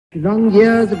Long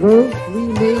years ago, we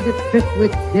made a trip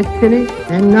with destiny,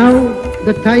 and now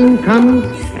the time comes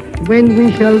when we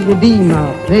shall redeem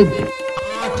our pledge.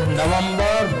 8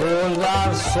 नवंबर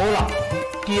 2016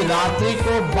 की रात्रि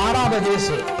को 12 बजे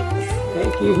से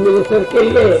chief minister के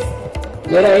लिए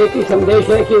मेरा एक ही संदेश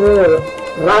है कि वो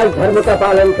राज धर्म का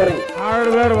पालन करें।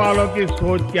 हार्डवेयर वालों की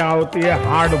सोच क्या होती है,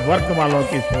 हार्ड वर्क वालों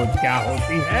की सोच क्या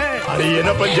होती है। अरे ये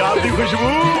ना पंजाब की खुशबू।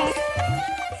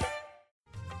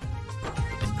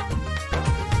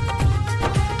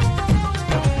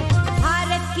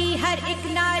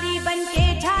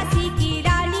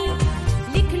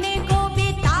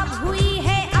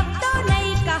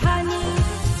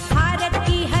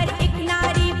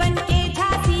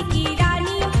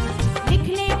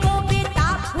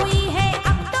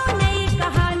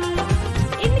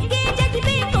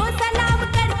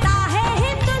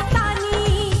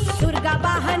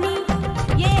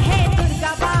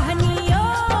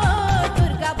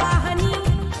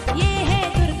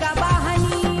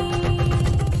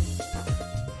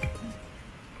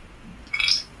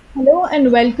 Hello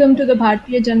and welcome to the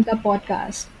Bharatiya Janata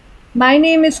podcast. My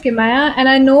name is Kimaya and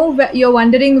I know you're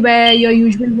wondering where your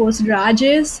usual host Raj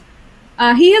is.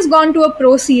 He has gone to a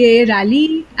pro CA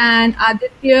rally and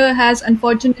Aditya has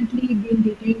unfortunately been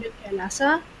detained in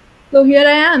Kailasa. So here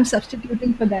I am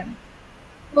substituting for them.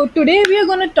 So today we are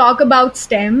going to talk about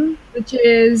STEM, which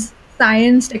is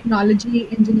science, technology,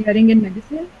 engineering and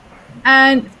medicine,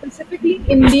 and specifically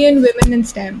Indian women in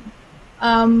STEM.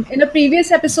 In a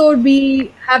previous episode,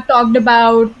 we have talked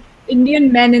about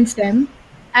Indian men in STEM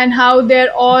and how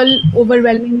they're all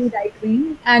overwhelmingly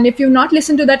right-wing. And if you've not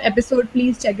listened to that episode,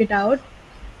 please check it out.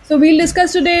 So we'll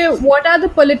discuss today what are the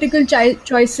political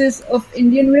choices of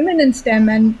Indian women in STEM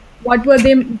and what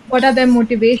are their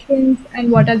motivations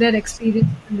and what are their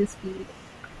experiences in this field.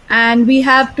 And we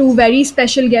have two very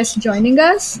special guests joining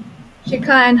us,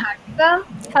 Shikha and Hartika.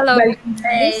 Hello. Welcome, guys.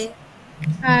 Hey.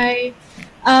 Hi.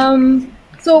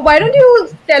 So why don't you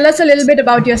tell us a little bit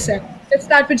about yourself? Let's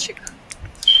start with Shikha.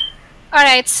 All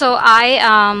right. So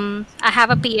I have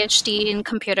a PhD in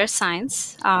computer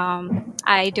science.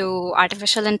 I do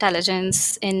artificial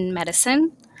intelligence in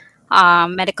medicine,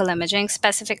 medical imaging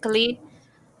specifically.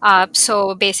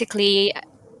 So basically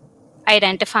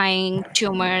identifying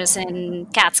tumors in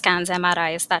CAT scans,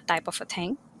 MRIs, that type of a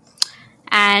thing.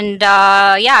 And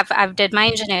I've did my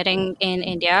engineering in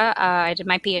India. I did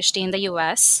my PhD in the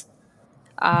US.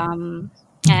 And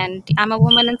I'm a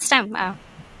woman in STEM.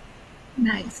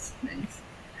 Nice.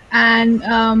 And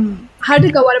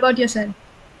Hartika, what about yourself?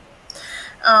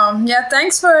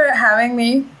 Thanks for having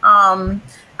me.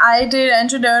 I did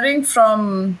engineering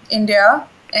from India,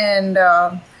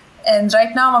 and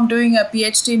right now I'm doing a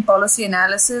PhD in policy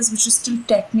analysis, which is still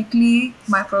technically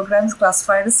my program is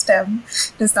classified as STEM.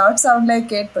 Does not sound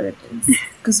like it, but it is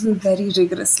because we're very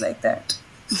rigorous like that.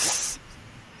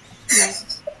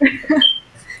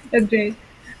 That's great.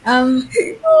 And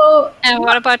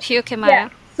what about you, Kimaya? Yeah.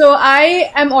 So I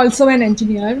am also an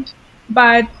engineer,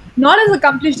 but not as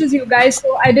accomplished as you guys.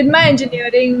 So I did my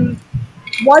engineering,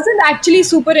 wasn't actually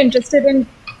super interested in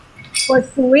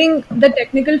pursuing the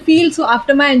technical field. So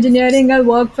after my engineering, I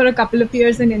worked for a couple of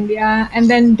years in India and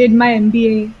then did my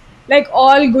MBA, like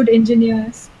all good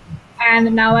engineers.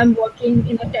 And now I'm working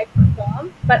in a tech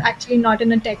firm, but actually not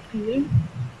in a tech field.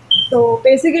 So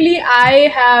basically,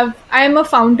 I am a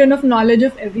fountain of knowledge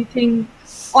of everything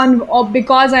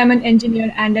because I'm an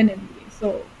engineer and an MBA.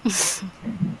 So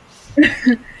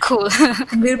cool.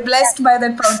 We're blessed by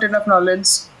that fountain of knowledge.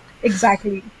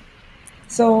 Exactly.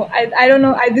 So I don't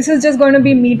know. This is just going to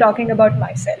be me talking about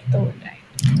myself the whole time.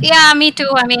 Yeah, me too.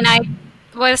 I mean,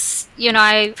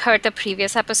 I heard the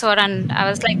previous episode and I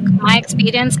was like, my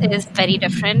experience is very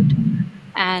different,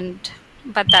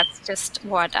 but that's just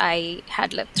what I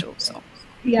had lived through. So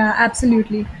yeah,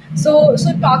 absolutely. So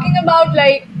talking about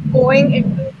like going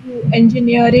into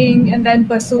engineering and then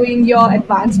pursuing your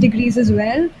advanced degrees as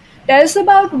well, tell us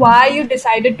about why you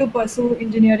decided to pursue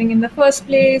engineering in the first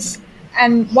place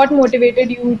and what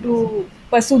motivated you to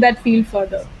pursue that field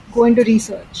further, go into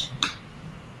research.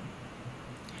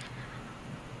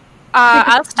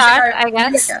 I'll start, I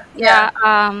guess.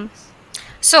 Yeah.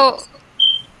 So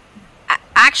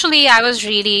actually, I was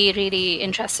really, really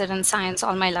interested in science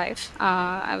all my life.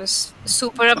 I was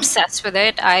super obsessed with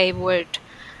it. I would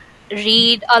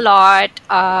read a lot.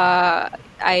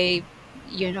 I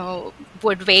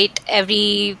would wait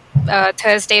every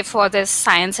Thursday for this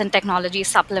science and technology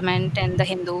supplement in the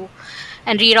Hindu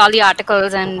and read all the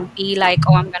articles and be like,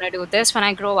 oh, I'm going to do this when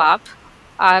I grow up.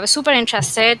 I was super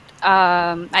interested.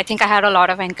 I think I had a lot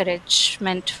of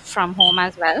encouragement from home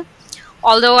as well.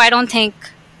 Although I don't think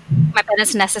my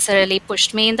parents necessarily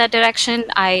pushed me in that direction.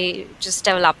 I just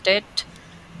developed it.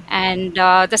 And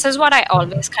this is what I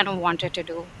always kind of wanted to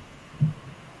do.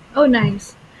 Oh,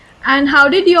 nice. And how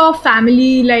did your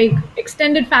family, like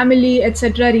extended family,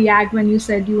 etc., react when you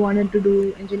said you wanted to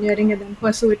do engineering and then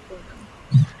pursue it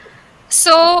further?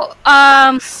 So,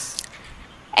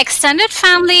 extended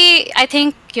family, I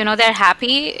think, they're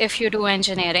happy if you do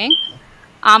engineering.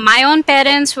 My own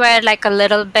parents were like a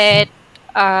little bit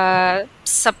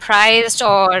surprised,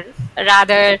 or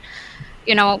rather,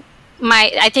 you know,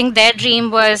 I think their dream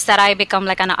was that I become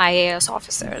like an IAS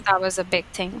officer. That was a big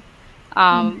thing.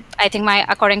 I think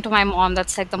according to my mom,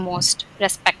 that's like the most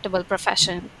respectable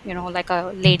profession, like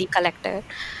a lady collector.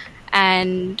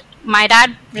 And my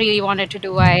dad really wanted to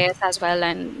do IAS as well,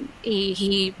 and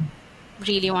he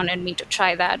really wanted me to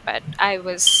try that, but I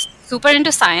was super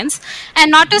into science. And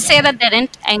not to say that they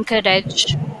didn't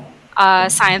encourage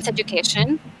science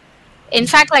education. In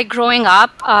fact, like growing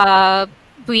up,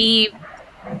 we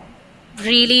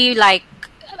really like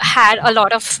had a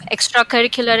lot of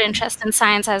extracurricular interest in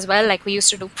science as well. Like we used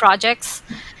to do projects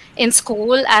in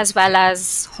school as well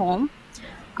as home.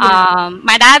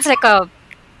 My dad's like a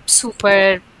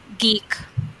super geek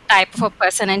type of a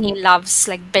person, and he loves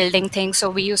like building things. So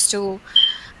we used to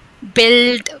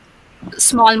build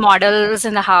small models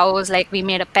in the house. Like we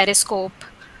made a periscope,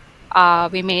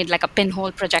 we made like a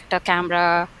pinhole projector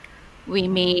camera, we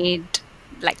made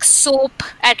like soap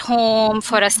at home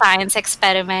for a science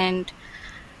experiment,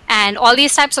 and all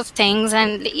these types of things.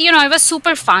 And it was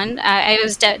super fun. It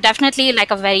was definitely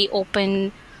like a very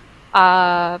open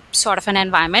sort of an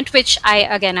environment, which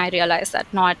I realized that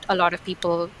not a lot of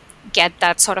people get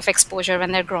that sort of exposure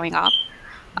when they're growing up.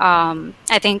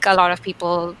 I think a lot of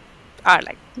people are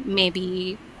like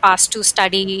maybe asked to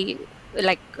study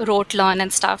like rote learn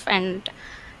and stuff, and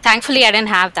thankfully I didn't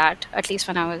have that, at least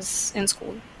when I was in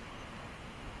school.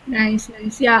 Nice,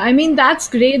 nice. Yeah, I mean, that's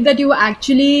great that you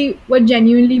actually were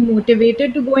genuinely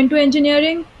motivated to go into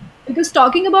engineering. Because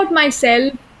talking about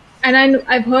myself, and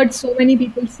I've heard so many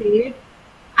people say it,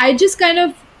 I just kind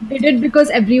of did it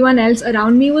because everyone else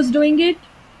around me was doing it.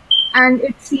 And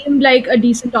it seemed like a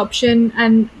decent option.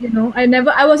 And,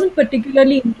 I wasn't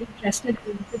particularly interested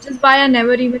in it, which is why I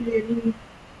never even really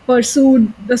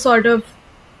pursued the sort of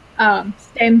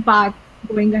STEM path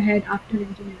going ahead after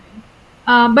engineering.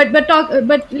 But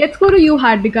let's go to you,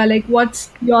 Hardika. Like,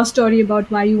 what's your story about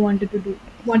why you wanted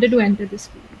to enter this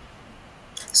field?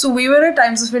 So we were a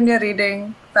Times of India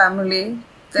reading family.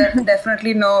 That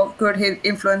definitely no good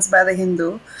influence by the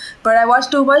Hindu, but I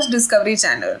watched too much Discovery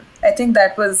Channel. I think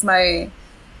that was my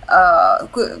I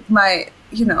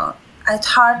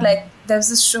thought like there's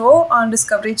this show on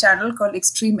Discovery Channel called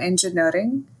Extreme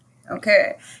Engineering.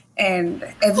 Okay. And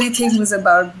everything was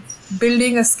about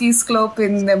building a ski slope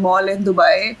in the mall in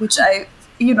Dubai, which I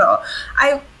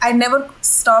never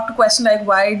stopped to question like,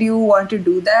 why do you want to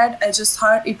do that? I just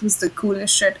thought it was the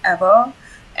coolest shit ever.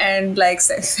 And like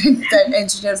that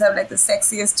engineers have like the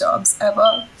sexiest jobs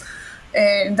ever.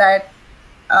 And that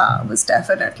was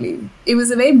definitely, it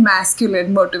was a very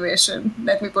masculine motivation,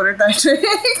 let me put it that way.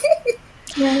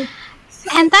 Yeah.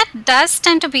 And that does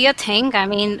tend to be a thing. I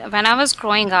mean, when I was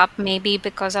growing up, maybe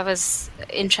because I was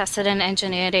interested in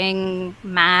engineering,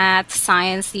 math,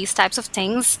 science, these types of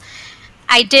things,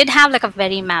 I did have like a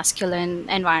very masculine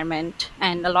environment,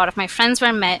 and a lot of my friends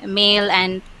were male,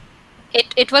 and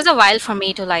it was a while for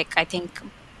me to like, I think,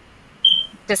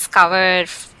 discover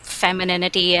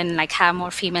femininity and like have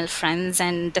more female friends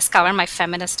and discover my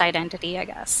feminist identity, I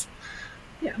guess.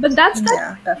 Yeah, but that's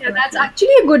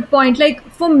actually a good point. Like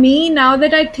for me, now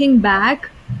that I think back,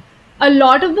 a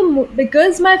lot of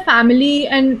because my family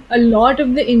and a lot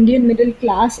of the Indian middle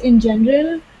class in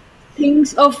general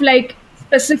thinks of like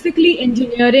specifically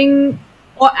engineering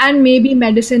and maybe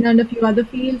medicine and a few other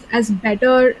fields as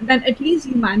better than at least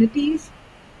humanities,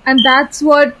 and that's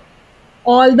what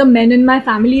all the men in my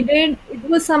family did. It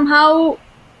was somehow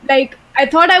like I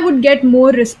thought I would get more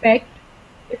respect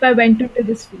if I went into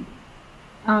this field.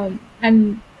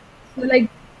 And so like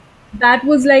that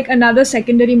was like another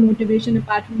secondary motivation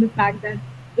apart from the fact that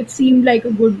it seemed like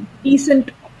a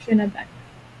decent option at that time.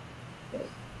 So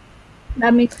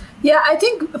that makes sense. Yeah, I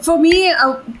think for me,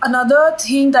 another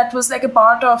thing that was like a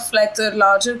part of like the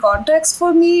larger context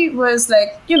for me was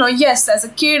like, yes, as a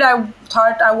kid, I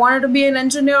thought I wanted to be an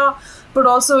engineer. But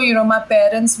also, my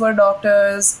parents were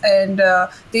doctors, and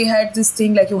they had this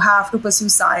thing like you have to pursue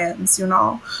science, and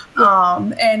I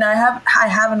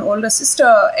have an older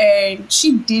sister, and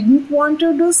she didn't want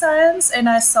to do science, and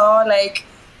I saw like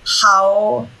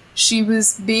how she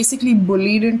was basically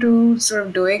bullied into sort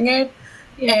of doing it.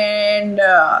 And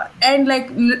like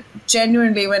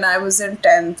genuinely, when I was in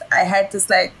 10th, I had this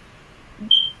like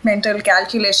mental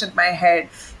calculation in my head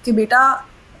कि बेटा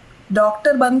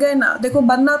doctor बन गए ना, देखो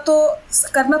बनना तो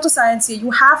करना तो साइंस है,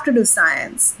 you have to do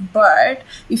science, but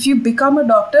if you become a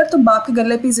doctor तो बाप के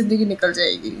गले पे जिंदगी निकल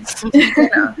जाएगी, ठीक है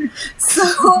ना. सो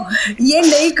ये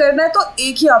नहीं करना है तो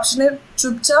एक ही ऑप्शन है,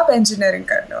 चुपचाप इंजीनियरिंग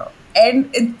कर लो.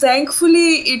 And thankfully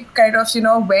it kind of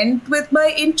went with my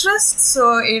interest,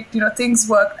 so it things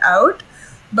worked out,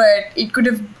 but it could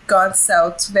have gone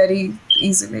south very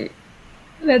easily.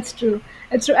 That's true.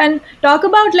 It's true. And talk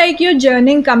about like your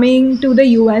journey coming to the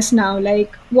US now.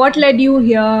 Like what led you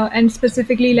here, and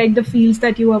specifically like the fields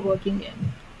that you are working in.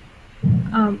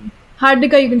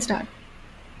 Hardika, you can start.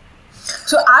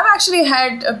 So I've actually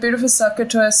had a bit of a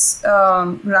circuitous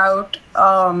route.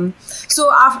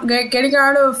 So after getting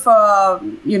out of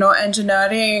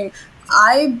engineering,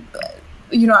 I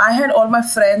had all my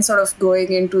friends sort of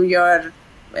going into your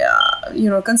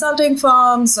consulting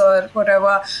firms or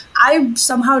whatever. I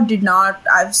somehow did not.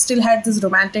 I've still had this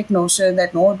romantic notion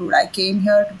that no, dude, I came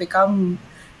here to become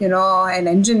an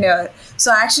engineer.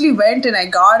 So I actually went and I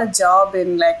got a job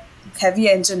in like heavy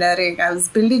engineering. I was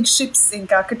building ships in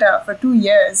Calcutta for 2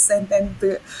 years, and then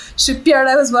the shipyard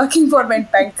I was working for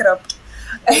went bankrupt.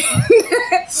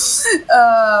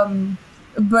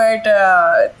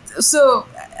 So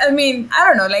I mean, I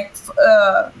don't know, like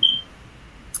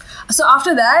so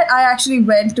after that I actually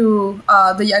went to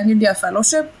the Young India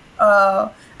Fellowship,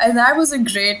 and that was a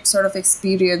great sort of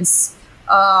experience.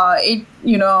 I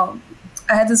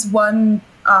had this one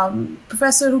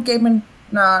professor who came and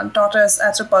taught us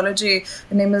anthropology.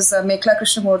 Her name is Mekhla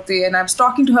Krishnamurthy, and I was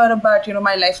talking to her about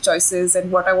my life choices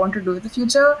and what I want to do in the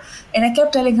future. And I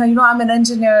kept telling her, I'm an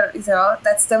engineer.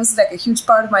 That was like a huge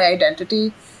part of my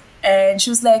identity. And she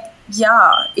was like,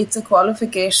 yeah, it's a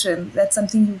qualification. That's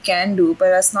something you can do, but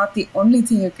that's not the only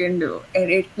thing you can do. And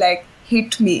it like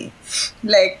hit me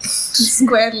like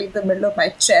squarely in the middle of my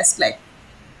chest, like,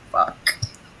 fuck,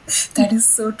 that is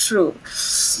so true.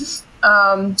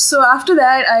 So after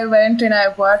that, I went and I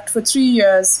worked for 3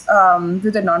 years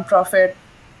with a nonprofit,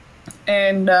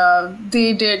 and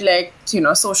they did like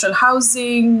social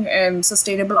housing and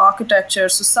sustainable architecture.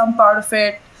 So some part of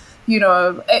it,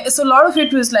 so a lot of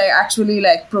it was like actually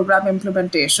like program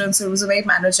implementation. So it was a very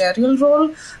managerial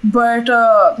role, but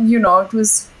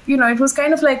it was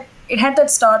kind of like, it had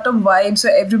that startup vibe, so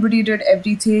everybody did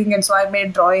everything, and so I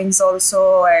made drawings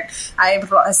also, and I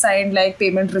assigned like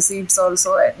payment receipts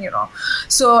also, and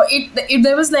so it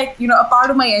there was like a part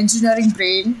of my engineering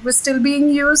brain was still being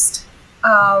used.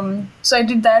 So I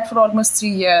did that for almost 3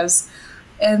 years,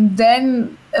 and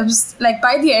then it was like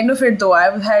by the end of it though, I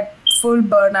had full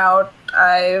burnout.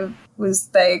 I was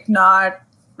like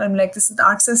I'm like, this is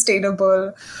not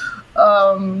sustainable.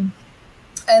 And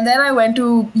then I went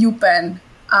to UPenn.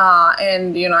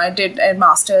 And I did a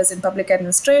master's in public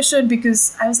administration because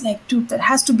I was like, dude, there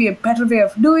has to be a better way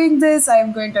of doing this.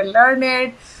 I'm going to learn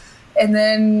it. And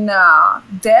then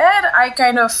there I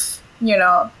kind of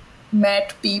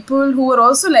met people who were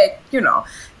also like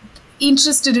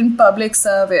interested in public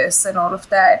service and all of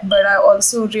that, but I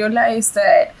also realized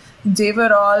that they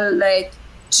were all like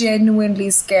genuinely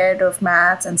scared of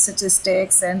maths and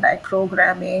statistics and like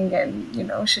programming and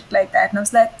shit like that. And I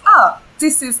was like,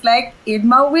 this is like in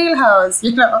my wheelhouse,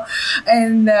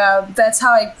 and that's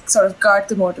how I sort of got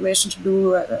the motivation to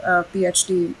do a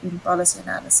PhD in policy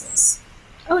analysis.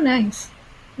 Oh, nice.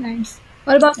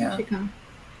 What about Shika?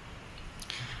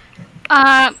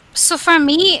 So for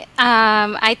me,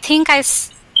 I think I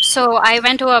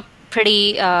went to a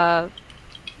pretty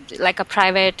like a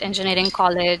private engineering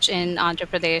college in Andhra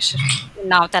Pradesh,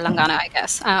 now Telangana, I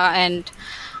guess, and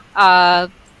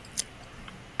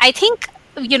I think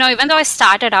even though I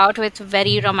started out with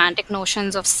very romantic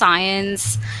notions of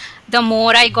science, the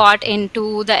more I got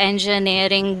into the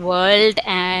engineering world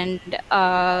and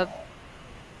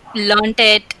learned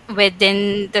it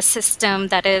within the system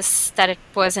that it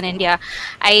was in India,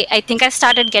 I think I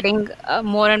started getting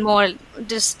more and more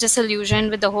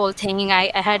disillusioned with the whole thing.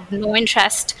 I had no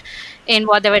interest in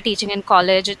what they were teaching in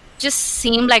college. It just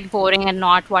seemed like boring and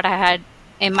not what I had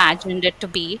imagined it to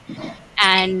be.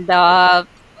 And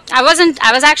I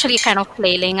was actually kind of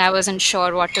flailing. I wasn't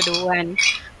sure what to do, and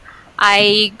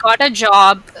I got a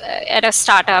job at a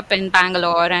startup in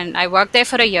Bangalore, and I worked there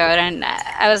for a year, and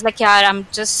I was like, yeah,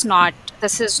 this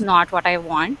is not what I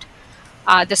want.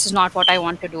 This is not what I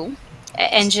want to do.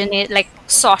 Like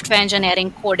software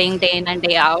engineering, coding day in and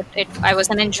day out. I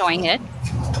wasn't enjoying it.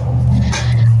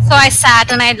 So I sat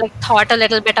and I thought a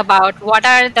little bit about what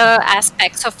are the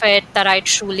aspects of it that I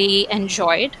truly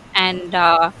enjoyed. And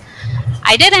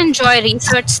I did enjoy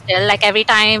research still. Like every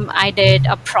time I did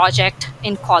a project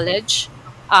in college,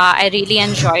 I really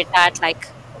enjoyed that. Like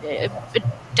uh,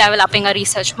 developing a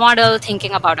research model,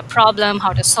 thinking about a problem,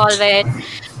 how to solve it,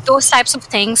 those types of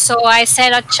things. So I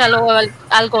said, "Chalo,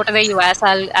 I'll go to the US.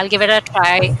 I'll give it a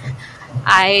try."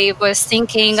 I was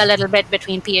thinking a little bit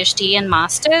between PhD and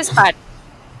masters, but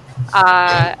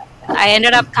uh, I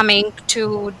ended up coming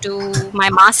to do my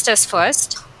masters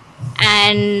first.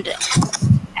 And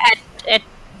at, at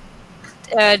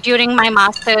during my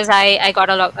masters, I got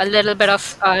a little bit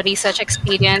of research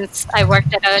experience. I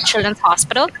worked at a children's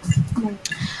hospital,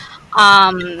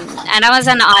 and I was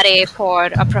an RA for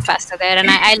a professor there, and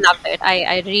I loved it.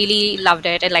 I really loved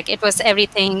it. It was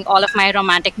everything. All of my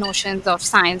romantic notions of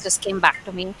science just came back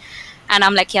to me, and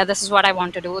I'm like, yeah, this is what I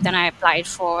want to do. Then I applied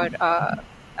for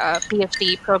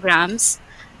PhD programs,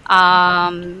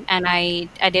 and I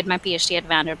did my PhD at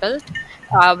Vanderbilt,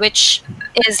 which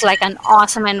is like an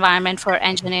awesome environment for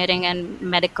engineering and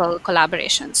medical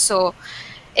collaboration. So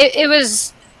it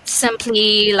was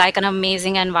simply like an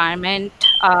amazing environment.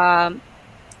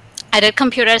 I did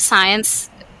computer science,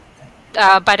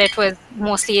 but it was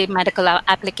mostly medical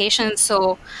applications.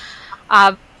 So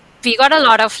uh, we got a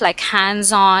lot of like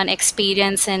hands-on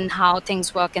experience in how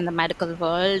things work in the medical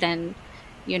world, and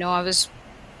I was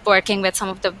working with some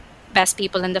of the best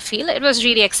people in the field. It was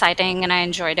really exciting, and I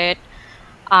enjoyed it.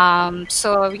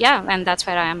 So yeah, and that's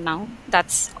where I am now.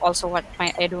 That's also what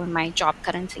I do in my job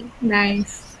currently.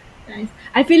 Nice.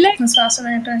 I feel like It's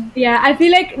fascinating. Yeah, I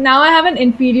feel like now I have an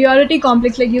inferiority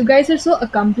complex. Like, you guys are so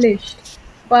accomplished,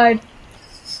 but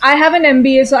I have an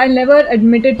MBA, so I'll never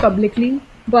admit it publicly.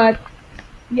 But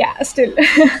yeah, still,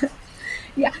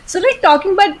 yeah. So like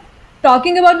talking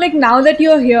about like now that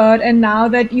you're here and now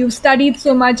that you've studied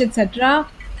so much, etc.,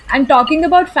 and talking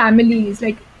about families,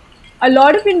 like a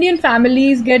lot of Indian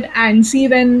families get antsy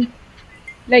when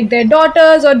like their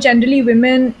daughters or generally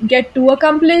women get too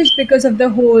accomplished because of the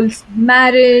whole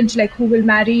marriage, like who will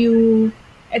marry you,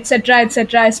 etc.,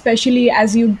 etc., especially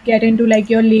as you get into like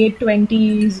your late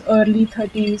 20s, early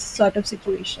 30s sort of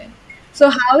situation. So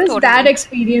how has that Totally.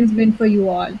 experience been for you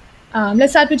all?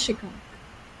 Let's start with Shikha.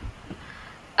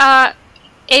 Uh,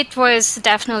 it was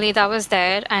definitely that was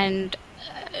there, and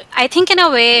I think in a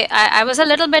way I was a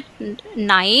little bit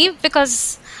naive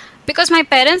because my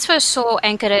parents were so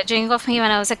encouraging of me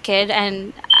when I was a kid,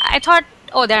 and I thought,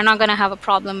 oh, they're not going to have a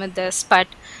problem with this. But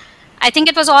I think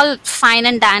it was all fine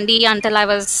and dandy until I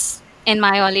was in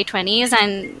my early 20s,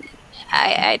 and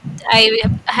I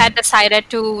had decided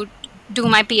to do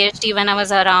my PhD when I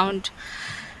was around,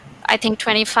 I think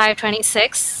 25,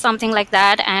 26, something like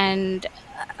that. And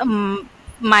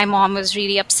my mom was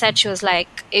really upset. She was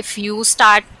like, if you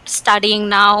start studying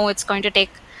now, it's going to take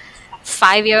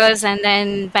 5 years, and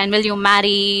then when will you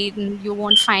marry? You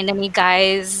won't find any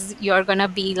guys. You're gonna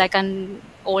be like an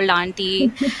old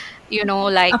auntie,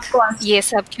 like, Of course. yes,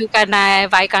 sab kyun karna hai?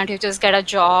 Why can't you just get a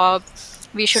job?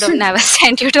 We should have never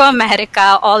sent you to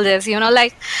America. All this,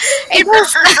 like, it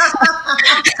was.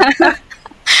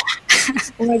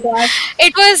 Oh my god.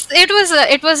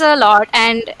 It was a lot,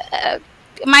 and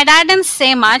my dad didn't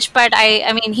say much, but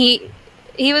I mean,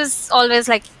 he was always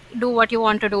like, do what you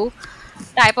want to do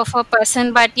type of a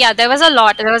person. But yeah, there was a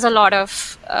lot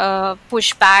of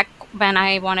pushback when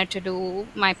I wanted to do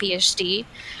my PhD.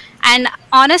 And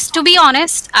to be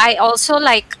honest, I also,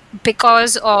 like,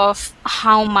 because of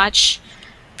how much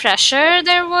pressure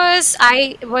there was,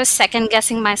 I was second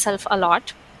guessing myself a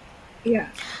lot. Yeah.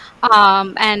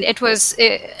 And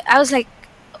I was like,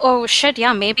 oh shit,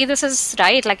 yeah, maybe this is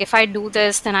right. Like, if I do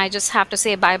this, then I just have to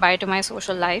say bye bye to my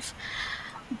social life.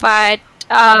 But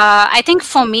I think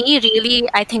for me, really,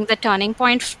 I think the turning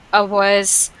point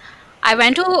was I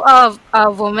went to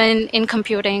a woman in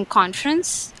computing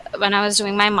conference when I was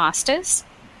doing my master's.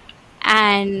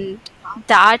 And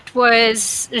that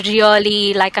was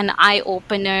really like an eye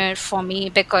opener for me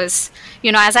because,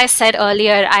 as I said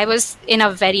earlier, I was in a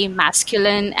very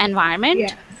masculine environment.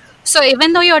 Yeah. So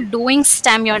even though you're doing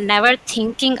STEM, you're never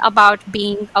thinking about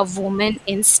being a woman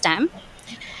in STEM.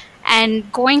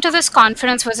 And going to this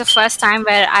conference was the first time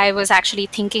where I was actually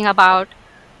thinking about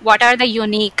what are the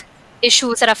unique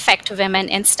issues that affect women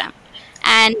in STEM.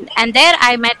 And there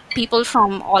I met people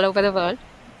from all over the world.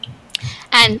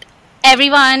 And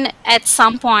everyone at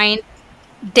some point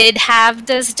did have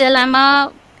this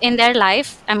dilemma in their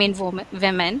life. I mean,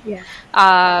 women.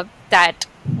 Yeah. That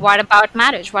what about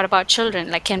marriage? What about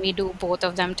children? Like, can we do both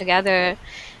of them together?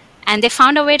 And they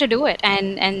found a way to do it.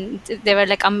 And they were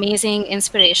like amazing,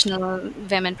 inspirational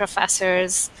women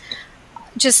professors,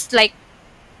 just like,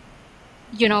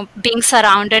 being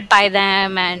surrounded by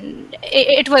them. And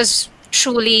it was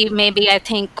truly, maybe I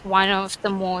think one of the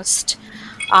most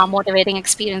motivating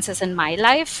experiences in my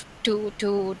life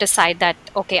to decide that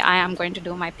okay, I am going to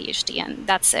do my PhD and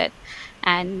that's it,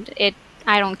 and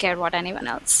I don't care what anyone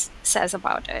else says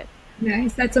about it.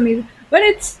 Nice, that's amazing. But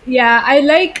it's, yeah,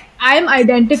 I'm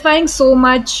identifying so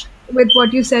much with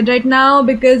what you said right now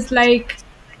because, like,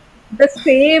 the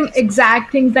same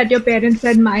exact things that your parents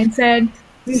said, mine said,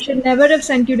 we should never have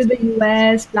sent you to the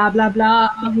US, blah, blah, blah,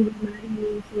 we will marry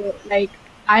you. So, like,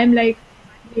 I'm like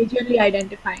majorly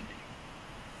identifying.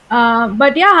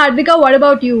 But yeah, Hardika, what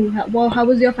about you? How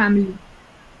was your family?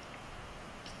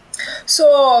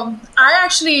 So I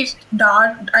actually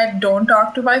don't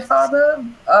talk to my father.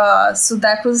 So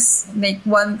that was like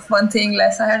one thing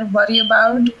less I had to worry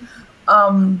about.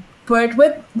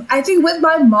 But I think with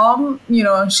my mom,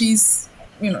 she's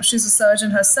a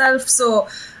surgeon herself. So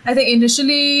I think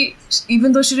initially,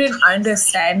 even though she didn't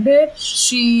understand it,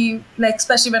 she, like,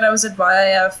 especially when I was at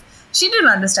YIF, she didn't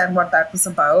understand what that was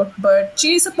about, but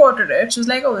she supported it. She was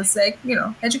like, oh, it's like,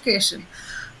 education.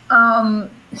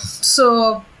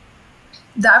 So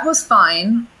that was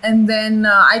fine. And then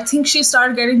I think she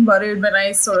started getting worried when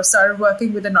I sort of started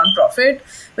working with a nonprofit,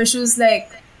 where she was like,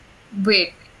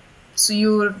 wait, so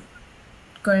you're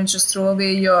going to just throw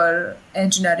away your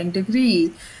engineering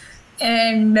degree?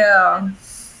 And I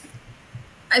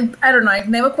don't know, I've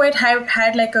never quite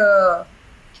had like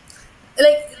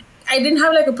I didn't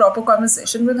have like a proper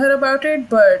conversation with her about it,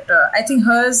 but I think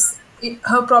her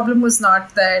problem was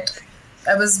not that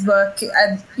I was working,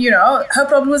 and her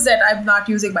problem was that I'm not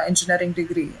using my engineering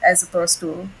degree as opposed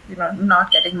to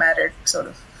not getting married, sort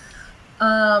of.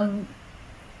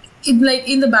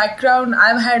 In the background,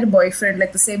 I've had a boyfriend,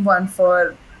 like the same one,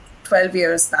 for 12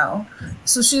 years now.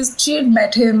 So she had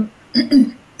met him,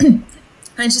 and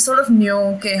she sort of knew,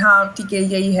 okay, haan, theek hai,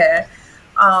 yahi hai.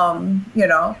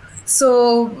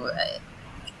 So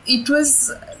it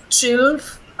was chill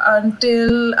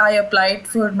until I applied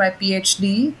for my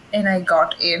PhD and I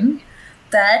got in.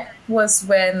 That was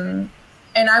when,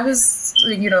 and I was,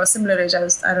 similar age. I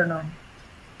was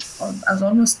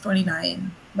almost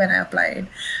 29 when I applied.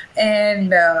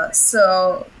 And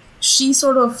so she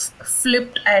sort of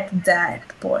flipped at that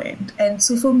point. And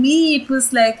so for me, it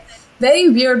was like very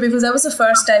weird because that was the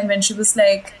first time when she was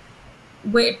like,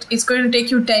 wait, it's going to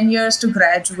take you 10 years to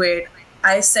graduate.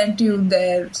 I sent you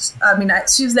there. I mean,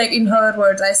 she was like, in her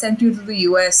words, I sent you to the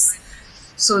US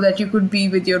so that you could be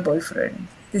with your boyfriend.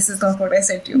 This is not what I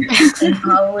sent you. And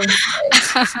I was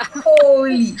like,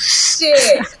 holy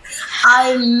shit.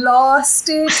 I lost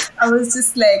it. I was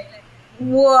just like,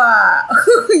 wow.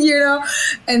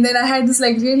 And then I had this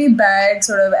like really bad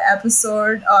sort of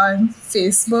episode on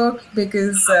Facebook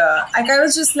because I kind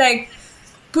of just like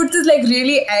put this like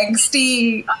really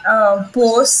angsty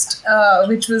post,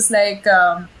 which was like,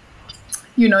 why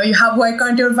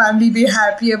can't your family be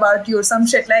happy about you or some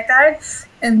shit like that?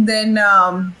 And then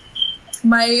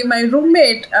my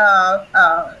roommate, like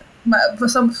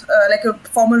a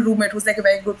former roommate who's like a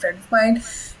very good friend of mine,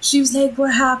 she was like,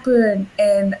 what happened?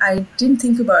 And I didn't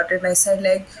think about it. And I said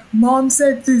like, mom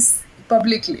said this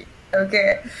publicly.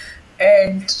 Okay.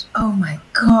 And oh my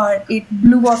god, it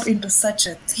blew up into such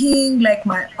a thing. Like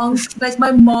my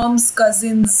mom's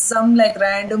cousin, some like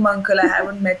random uncle I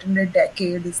haven't met in a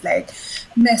decade, is like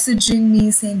messaging me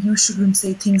saying you shouldn't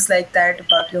say things like that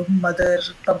about your mother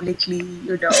publicly,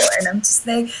 And I'm just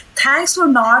like, thanks for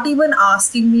not even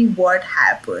asking me what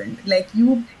happened. Like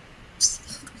you,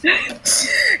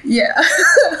 yeah,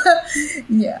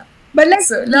 yeah. But like,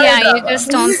 so, you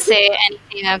just don't say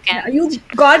anything again. You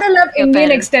gotta love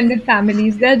Indian extended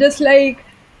families. They're just like,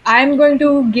 I'm going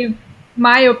to give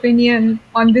my opinion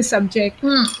on this subject,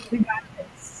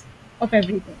 regardless of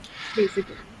everything,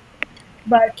 basically.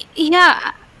 But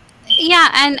yeah,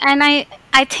 and I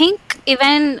think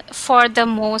even for the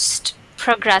most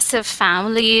progressive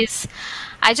families,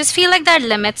 I just feel like there are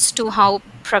limits to how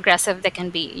progressive they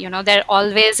can be. There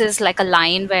always is like a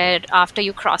line where after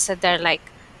you cross it, they're like,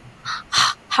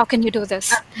 how can you do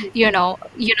this?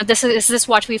 Is this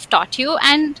what we've taught you?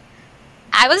 And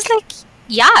I was like,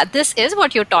 yeah, this is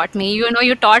what you taught me.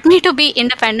 You taught me to be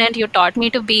independent. You taught me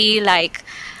to be like,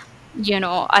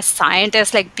 a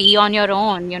scientist, like be on your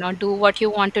own, do what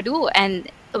you want to do. And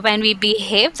when we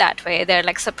behave that way, they're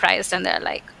like surprised and they're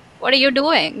like, what are you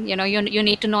doing? You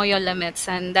need to know your limits.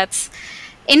 And that's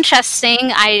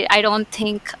interesting. I don't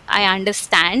think I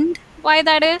understand why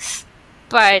that is,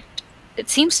 but it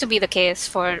seems to be the case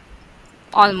for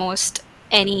almost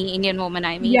any Indian woman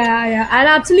I meet. Yeah, and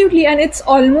absolutely. And it's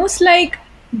almost like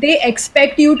they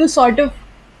expect you to sort of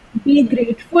be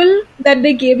grateful that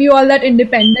they gave you all that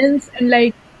independence and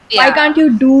like why Yeah. can't you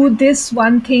do this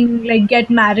one thing, like get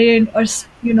married or,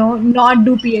 not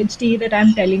do PhD that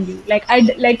I'm telling you? Like,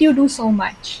 I'd let you do so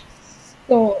much.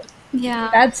 So Yeah.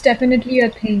 that's definitely a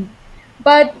thing.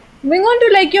 But moving on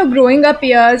to like your growing up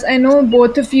years, I know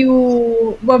both of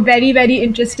you were very, very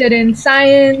interested in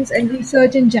science and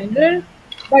research in general.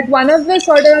 But one of the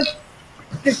sort of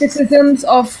criticisms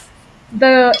of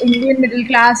the Indian middle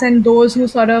class and those who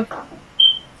sort of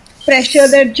pressure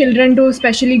their children to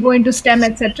especially go into STEM,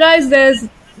 etc., is there's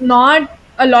not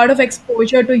a lot of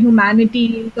exposure to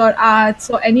humanities or arts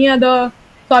or any other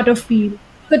sort of field.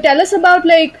 So tell us about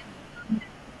like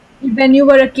when you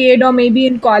were a kid or maybe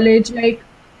in college, like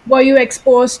were you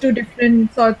exposed to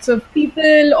different sorts of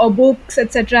people or books,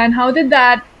 etc., and how did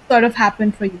that sort of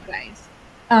happen for you guys?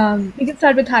 We can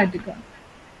start with Hardika.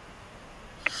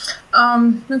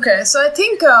 Okay, so I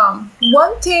think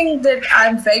one thing that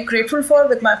I'm very grateful for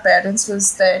with my parents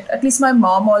was that at least my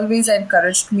mom always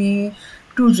encouraged me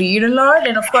to read a lot,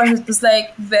 and of course it was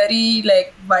like very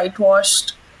like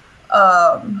whitewashed.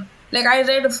 Like I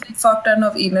read a fuck ton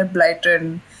of Enid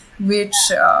Blyton, which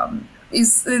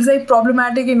is like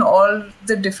problematic in all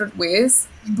the different ways.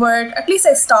 But at least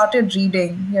I started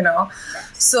reading,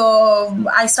 So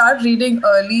I started reading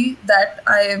early. That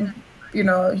I am,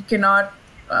 you cannot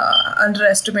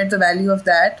underestimate the value of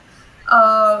that.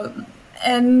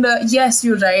 And yes,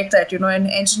 you're right that in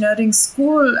engineering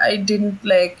school I didn't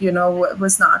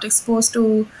was not exposed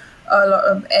to a lot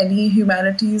of any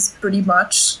humanities pretty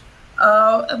much.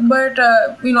 But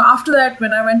after that,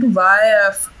 when I went to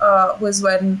YF, was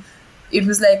when it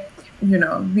was like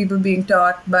we were being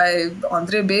taught by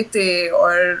Andre Bete,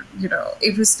 or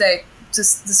it was like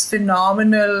just this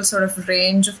phenomenal sort of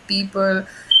range of people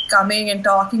coming and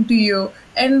talking to you.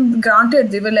 And granted,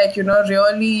 they were like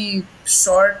really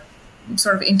short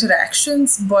sort of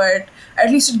interactions, but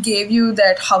at least it gave you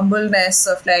that humbleness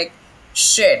of like,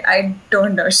 shit, I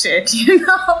don't know shit,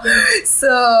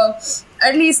 So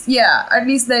at least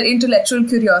that intellectual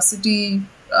curiosity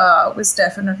was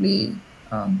definitely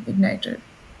ignited.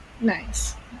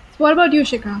 Nice. So what about you,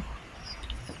 Shikha?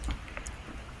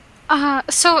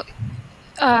 So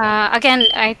again,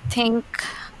 I think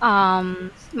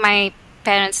my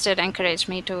parents did encourage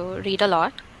me to read a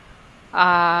lot.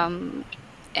 And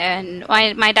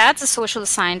my dad's a social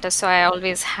scientist, so I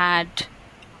always had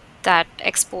that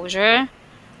exposure.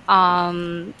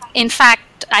 In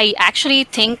fact, I actually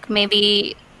think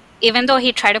maybe even though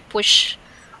he tried to push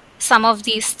some of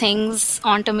these things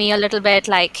onto me a little bit,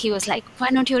 like he was like, why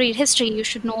don't you read history? You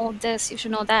should know this, you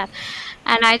should know that.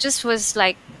 And I just was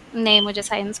like, नहीं मुझे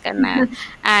science करना है.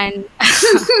 And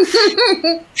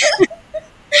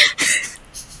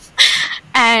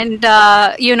and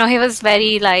he was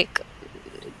very like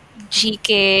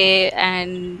GK,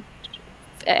 and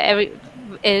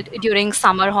during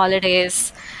summer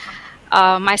holidays,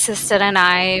 my sister and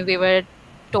I, we were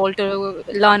told to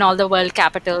learn all the world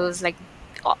capitals, like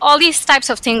all these types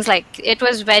of things. Like it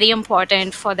was very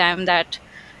important for them that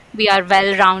we are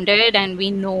well rounded and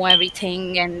we know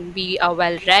everything and we are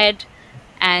well read.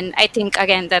 And I think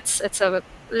again it's a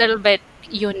little bit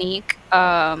unique.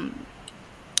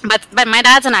 But my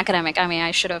dad's an academic. I mean,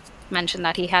 I should have mentioned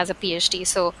that he has a PhD,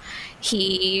 so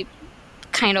he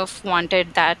kind of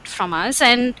wanted that from us.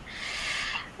 And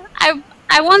I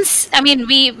mean,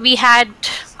 we had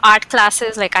art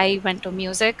classes. Like I went to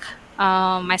music.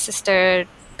 My sister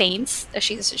paints.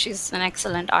 She's an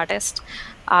excellent artist.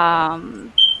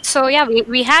 So yeah,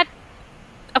 we had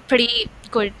a pretty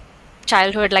good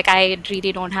childhood. Like I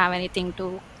really don't have anything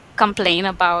to complain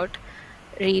about,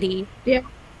 really. Yeah.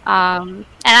 And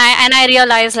I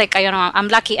realized, like, I'm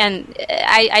lucky, and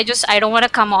I don't want to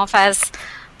come off as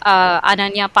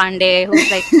Ananya Pandey,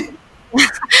 who's like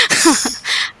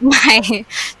my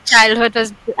childhood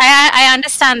was. I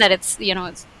understand that it's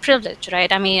it's privilege,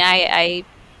 right? I mean,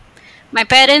 my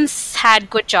parents had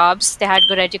good jobs, they had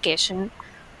good education,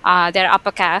 they're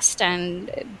upper caste, and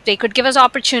they could give us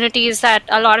opportunities that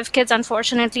a lot of kids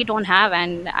unfortunately don't have,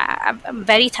 and I'm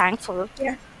very thankful.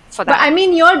 Yeah. For that. But I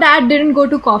mean, your dad didn't go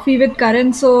to coffee with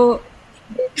Karan, so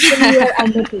basically you are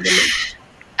underprivileged.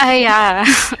 Yeah.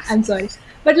 I'm sorry.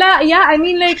 But yeah, I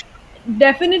mean, like,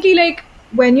 definitely, like,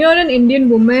 when you're an Indian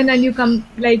woman and you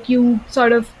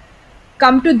sort of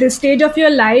come to this stage of your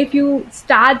life, you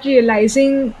start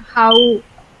realizing how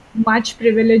much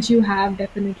privilege you have,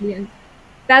 definitely. And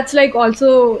that's, like,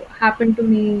 also happened to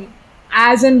me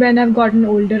as and when I've gotten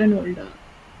older and older.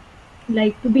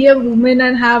 Like, to be a woman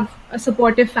and have a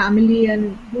supportive family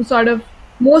and who sort of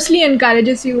mostly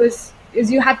encourages you is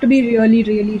you have to be really,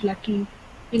 really lucky.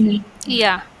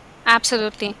 Yeah,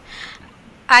 absolutely.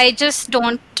 I just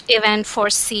don't even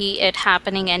foresee it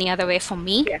happening any other way for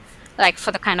me, like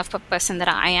for the kind of person that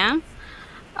I am.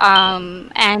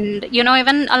 And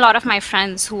even a lot of my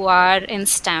friends who are in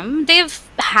STEM, they've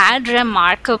had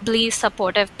remarkably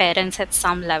supportive parents at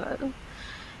some level.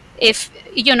 If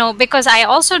because I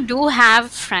also do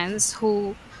have friends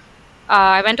who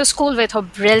I went to school with, who are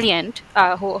brilliant,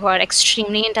 who are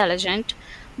extremely intelligent,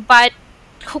 but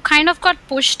who kind of got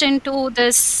pushed into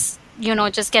this,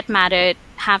 just get married,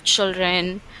 have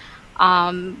children.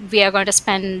 We are going to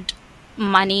spend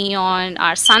money on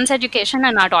our son's education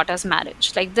and our daughter's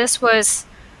marriage. Like, this was,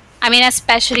 I mean,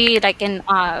 especially like in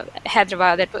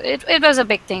Hyderabad, it was a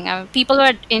big thing. People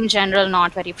were in general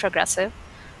not very progressive.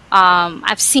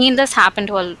 I've seen this happen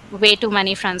to way too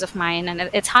many friends of mine, and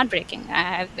it's heartbreaking.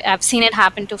 I've seen it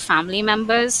happen to family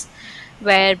members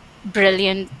where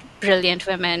brilliant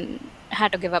women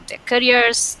had to give up their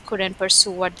careers, couldn't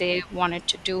pursue what they wanted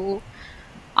to do.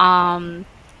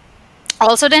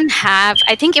 Also didn't have,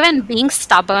 I think, even being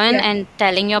stubborn and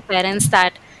telling your parents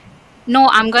that, no,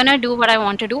 I'm going to do what I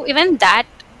want to do. Even that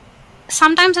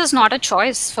sometimes is not a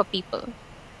choice for people.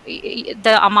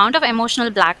 The amount of emotional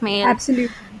blackmail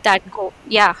Absolutely.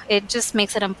 It just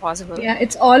makes it impossible. Yeah,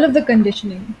 it's all of the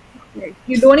conditioning. Like,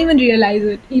 you don't even realize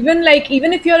it. Even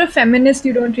if you're a feminist,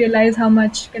 you don't realize how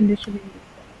much conditioning.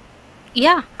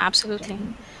 Yeah, absolutely.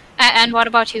 And what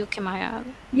about you, Kimaya?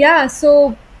 Yeah,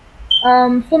 so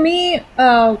for me,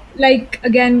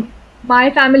 again,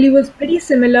 my family was pretty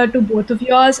similar to both of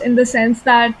yours in the sense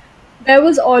that there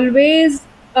was always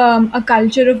a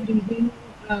culture of reading.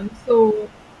 So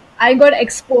I got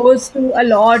exposed to a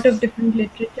lot of different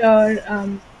literature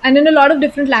and in a lot of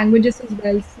different languages as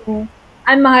well. So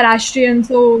I'm Maharashtrian,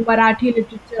 so Marathi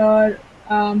literature,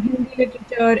 Hindi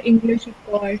literature, English, of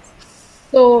course.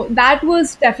 So that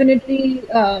was definitely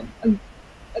a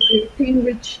great thing,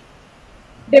 which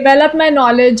developed my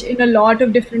knowledge in a lot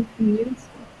of different fields.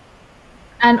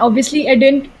 And obviously, I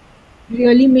didn't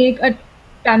really make a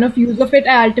ton of use of it.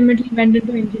 I ultimately went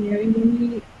into engineering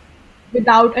only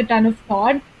without a ton of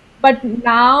thought. But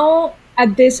now,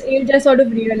 at this age, I sort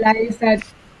of realized that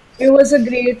it was a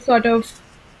great sort of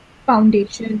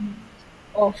foundation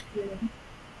of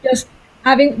just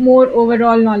having more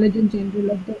overall knowledge in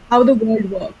general of how the world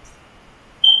works,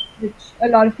 which a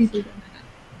lot of people don't have.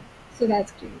 So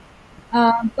that's great.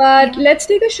 But let's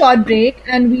take a short break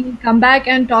and we'll come back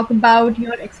and talk about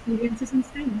your experiences in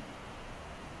STEM.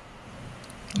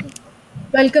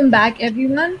 Welcome back,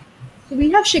 everyone. So we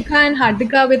have Shikha and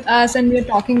Hardika with us, and we're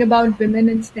talking about women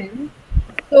in STEM.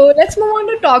 So let's move on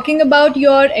to talking about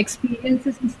your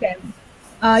experiences in STEM.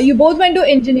 You both went to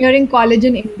engineering college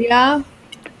in India.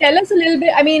 Tell us a little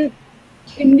bit. I mean,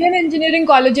 Indian engineering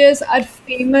colleges are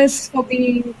famous for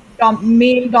being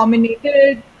male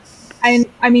dominated. And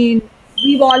I mean,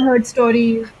 we've all heard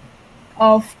stories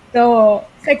of the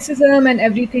sexism and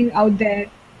everything out there.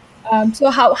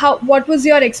 So what was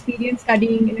your experience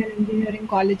studying in an engineering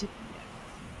college in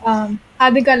India?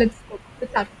 Hardika, let's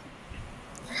start.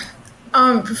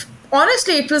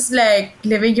 Honestly, it was like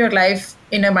living your life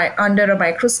under a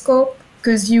microscope,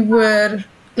 because you were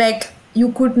like, you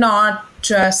could not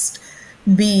just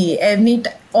be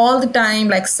all the time,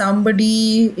 like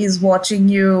somebody is watching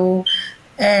you,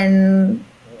 and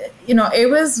it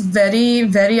was very,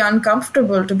 very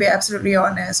uncomfortable, to be absolutely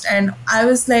honest. And I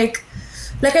was like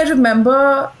I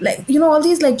remember, like, all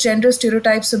these like gender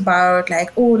stereotypes about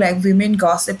like, oh, like women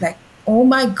gossip, like, oh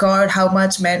my God, how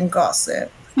much men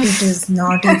gossip. It is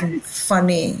not even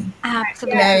funny.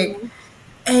 Absolutely. Like,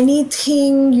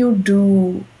 anything you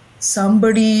do,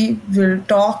 somebody will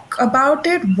talk about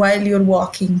it while you're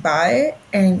walking by,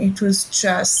 and it was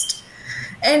just,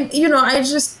 and I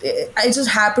just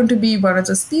happen to be one of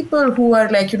those people who are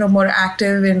like more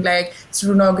active in like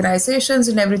student organizations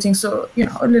and everything, so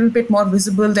a little bit more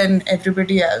visible than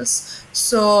everybody else.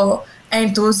 So,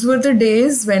 and those were the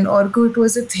days when Orkut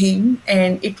was a thing,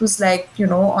 and it was like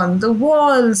on the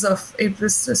walls of, it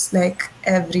was just like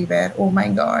everywhere. Oh my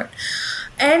God.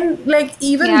 And like,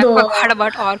 even though I forgot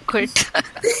about Orkut.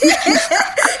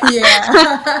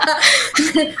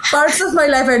 Yeah. Parts of my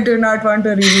life I do not want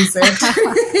to revisit.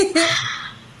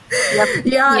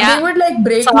 Yeah, they would like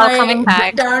break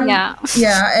down.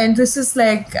 Yeah, and this is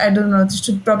like, I don't know, this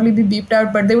should probably be beeped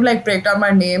out, but they would like break down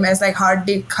my name as like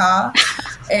Hardika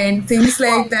and things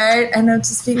like that. And I'd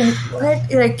just be like,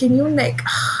 what? Like, can you like,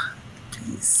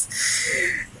 please?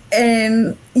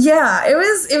 And yeah, it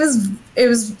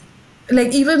was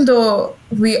like, even though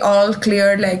we all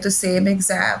cleared like the same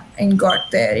exam and got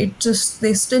there,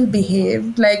 they still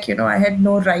behaved like, I had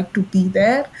no right to be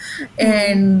there.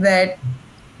 And that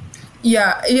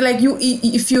Yeah,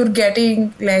 if you're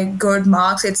getting like good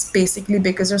marks, it's basically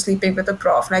because you're sleeping with a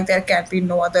prof. Like there can be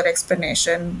no other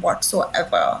explanation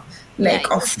whatsoever. Like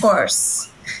of Right. course,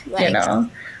 you Right. know.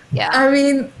 Yeah. I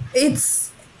mean,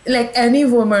 it's like any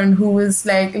woman who is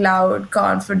like loud,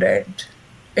 confident,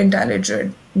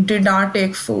 intelligent, did not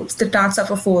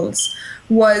suffer fools,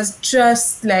 was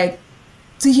just like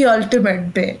the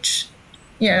ultimate bitch,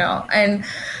 and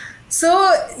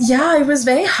so yeah, it was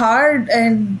very hard,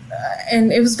 and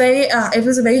it was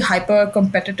a very hyper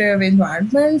competitive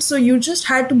environment. So you just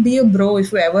had to be a bro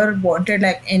if you ever wanted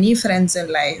like any friends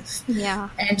in life. Yeah.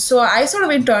 And so I sort of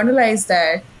internalized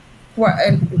that,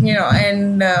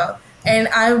 and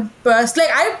I was like,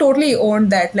 I totally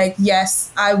owned that. Like,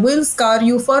 yes, I will scar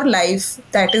you for life.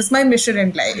 That is my mission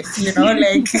in life.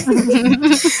 Like.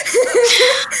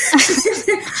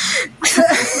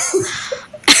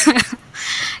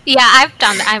 Yeah, I've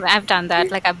done that.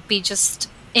 Like I'd be just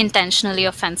intentionally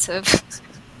offensive.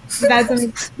 That's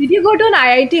amazing. Did you go to an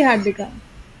IIT, Hardika?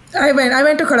 I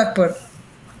went to Kharagpur.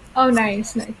 Oh,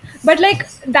 nice, nice. But like,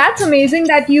 that's amazing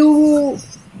that you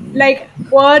like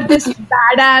were this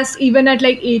badass even at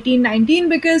like 18, 19,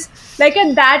 because like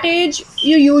at that age,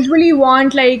 you usually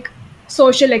want like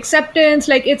social acceptance.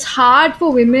 Like it's hard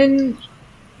for women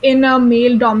in a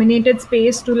male dominated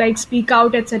space to like speak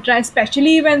out, etc.,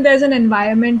 especially when there's an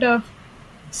environment of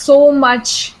so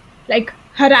much like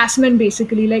harassment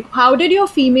basically. Like how did your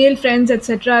female friends,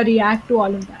 etc., react to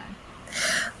all of that?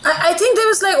 I think there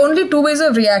was like only two ways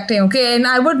of reacting, okay? And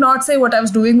I would not say what I was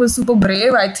doing was super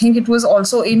brave. I think it was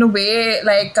also, in a way,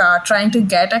 like trying to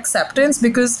get acceptance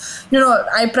because,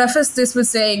 I prefaced this with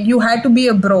saying you had to be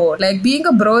a bro. Like, being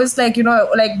a bro is like,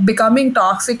 like becoming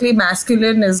toxically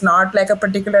masculine is not like a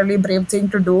particularly brave thing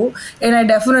to do. And I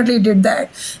definitely did that.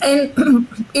 And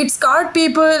it scarred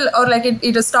people, or like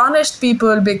it astonished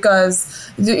people because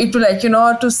it like,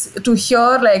 to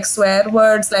hear like swear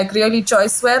words, like really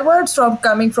choice swear words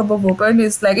coming from a woman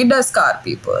is like, it does scar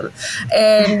people.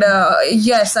 And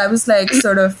yes, I was like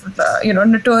sort of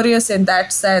notorious in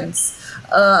that sense.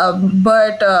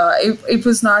 But it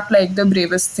was not like the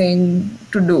bravest thing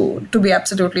to do, to be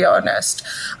absolutely honest.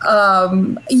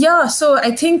 Yeah, so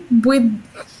I think but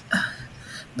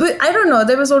I don't know,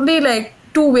 there was only like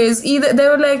two ways. Either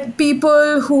there were like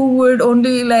people who would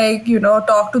only like,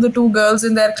 talk to the two girls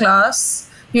in their class,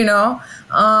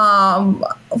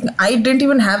 I didn't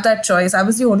even have that choice. I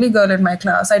was the only girl in my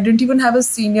class. I didn't even have a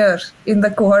senior in the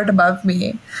cohort above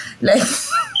me. Like,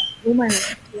 Oh my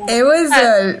God. Yeah.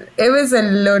 it was a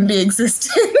lonely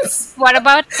existence. What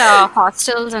about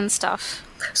hostels and stuff?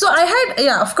 So I had,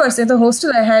 yeah, of course, in the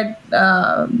hostel I had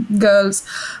girls,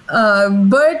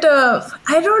 but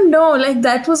I don't know, like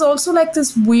that was also like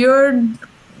this weird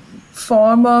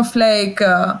form of like,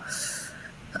 I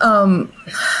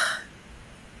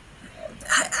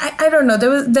don't know.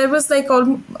 There was like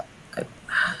all.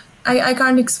 I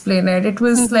can't explain it. It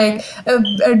was like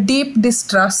a deep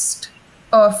distrust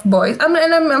of boys. I mean,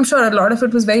 and I'm sure a lot of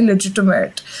it was very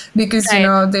legitimate because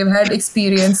Right. they've had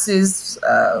experiences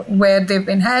where they've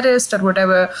been harassed or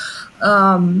whatever.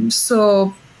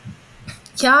 So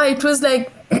yeah, it was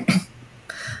like.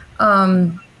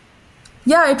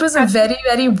 Yeah, it was a very,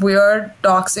 very weird,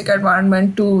 toxic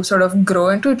environment to sort of grow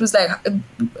into. It was like,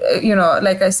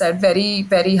 like I said, very,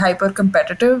 very hyper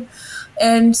competitive.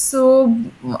 And so,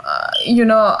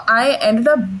 I ended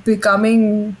up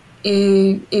becoming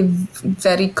a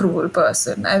very cruel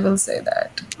person. I will say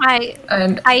that.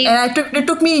 And it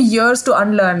took me years to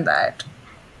unlearn that.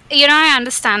 I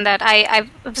understand that. I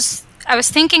was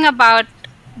thinking about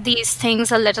these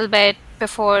things a little bit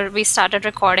before we started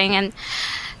recording, and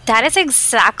that is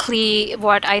exactly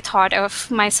what I thought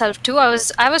of myself too. I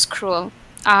was cruel.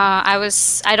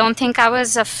 I don't think I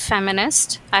was a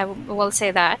feminist. I will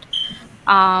say that.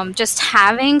 Just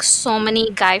having so many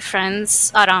guy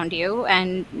friends around you,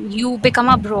 and you become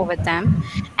a bro with them,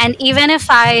 and even if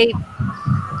I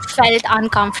felt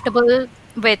uncomfortable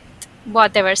with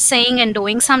what they were saying and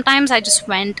doing, sometimes I just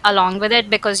went along with it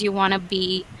because you want to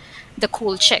be the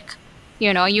cool chick.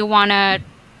 You want to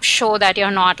show that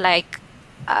you're not like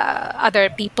other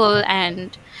people,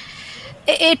 and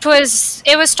it was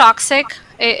toxic.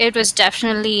 It was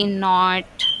definitely not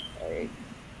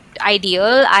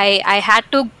ideal. I had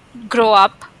to grow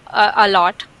up a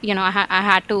lot. I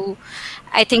had to.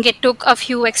 I think it took a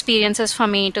few experiences for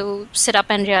me to sit up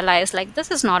and realize like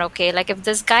this is not okay. Like if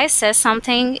this guy says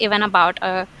something even about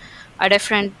a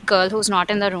different girl who's not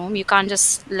in the room, you can't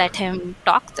just let him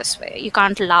talk this way. You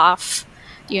can't laugh,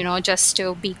 just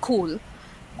to be cool.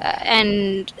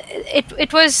 And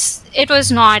it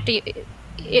was not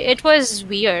it was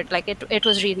weird. Like it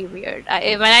was really weird.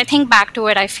 When I think back to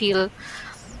it, I feel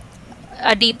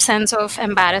a deep sense of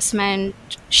embarrassment,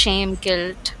 shame,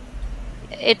 guilt.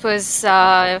 It was,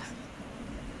 yeah,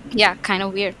 kind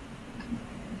of weird.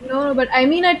 No, but I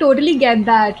mean, I totally get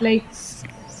that. Like,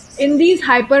 in these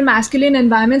hyper masculine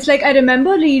environments, like, I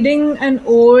remember reading an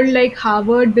old, like,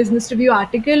 Harvard Business Review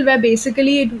article where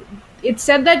basically it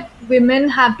said that women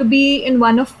have to be in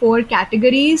one of four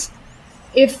categories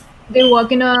if they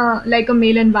work in a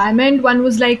male environment. One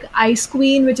was like ice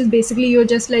queen, which is basically you're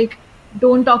just like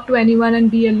don't talk to anyone and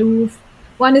be aloof.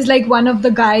 One is like one of the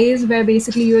guys where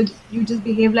basically you just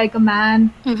behave like a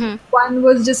man. Mm-hmm. One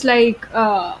was just like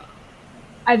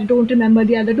I don't remember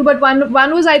the other two, but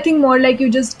one was I think more like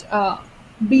you just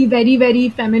be very very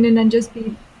feminine and just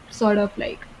be sort of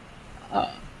like a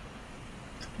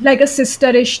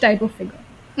sisterish type of figure.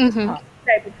 Mm-hmm.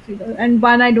 Type of figure, and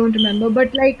one I don't remember,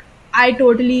 but like I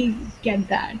totally get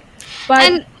that. But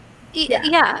And yeah.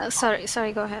 yeah,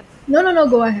 sorry, go ahead. No,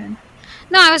 go ahead.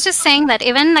 No, I was just saying that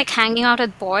even like hanging out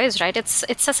with boys, right? It's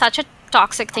such a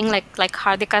toxic thing. Like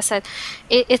Hardika said,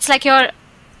 it's like you're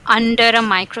under a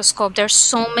microscope. There were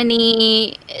so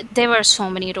many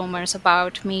rumors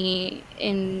about me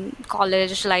in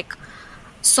college, like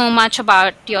so much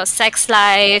about your sex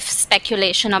life,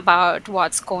 speculation about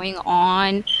what's going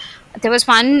on. There was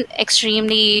one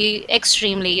extremely,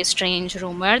 extremely strange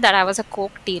rumor that I was a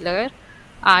coke dealer.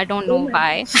 I don't know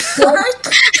why.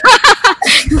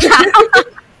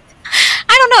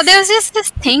 I don't know. There was just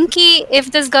this thinky.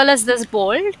 If this girl is this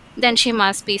bold, then she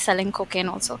must be selling cocaine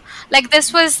also. Like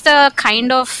this was the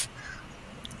kind of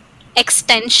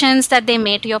extensions that they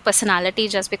made to your personality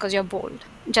just because you're bold,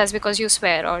 just because you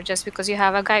swear, or just because you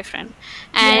have a guy friend.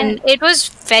 And it was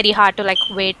very hard to like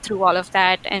wade through all of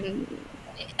that. And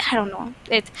I don't know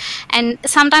and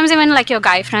sometimes even like your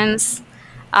guy friends,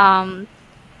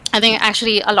 I think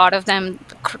actually a lot of them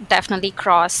definitely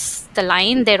cross the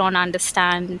line. They don't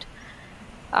understand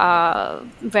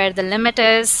where the limit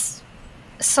is.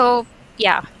 So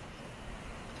yeah.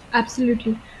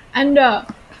 Absolutely. And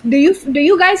do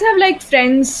you guys have like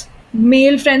friends,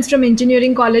 male friends from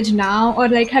engineering college now, or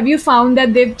like have you found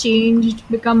that they've changed,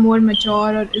 become more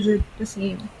mature, or is it the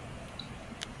same?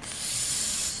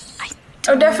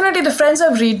 Oh, definitely the friends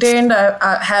I've retained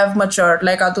have matured.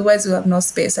 Like otherwise you have no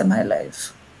space in my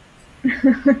life.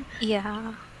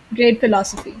 Yeah. Great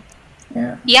philosophy.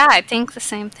 Yeah, I think the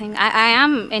same thing. I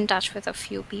am in touch with a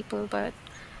few people, but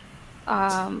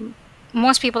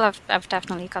most people I've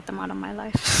definitely cut them out of my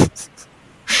life.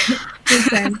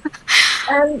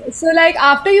 And so like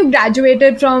after you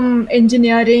graduated from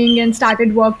engineering and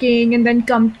started working and then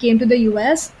came to the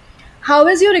US, how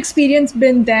has your experience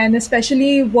been then,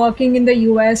 especially working in the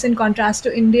US in contrast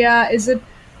to India? Is it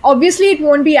obviously it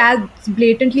won't be as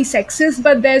blatantly sexist,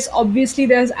 but there's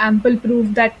ample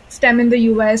proof that STEM in the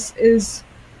US is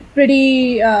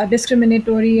pretty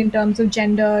discriminatory in terms of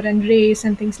gender and race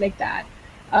and things like that.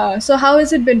 So how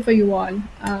has it been for you all?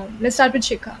 Let's start with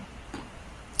Shikha.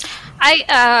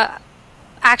 I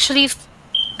actually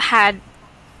had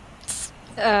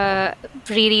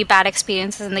really bad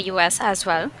experiences in the US as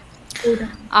well.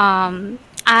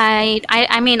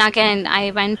 I mean, again, I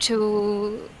went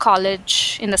to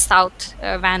college in the South.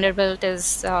 Vanderbilt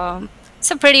is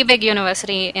it's a pretty big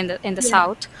university in the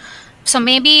South. So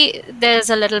maybe there's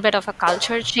a little bit of a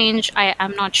culture change.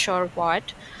 I'm not sure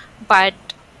what, but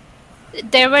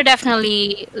there were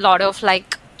definitely a lot of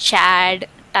like Chad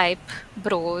type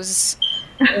bros.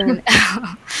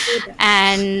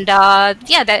 And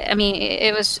yeah, I mean,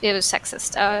 it was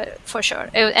sexist for sure,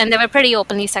 and they were pretty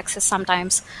openly sexist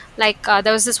sometimes. Like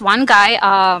there was this one guy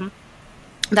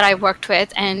that I worked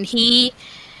with, and he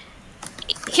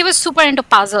was super into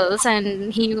puzzles,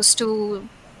 and he used to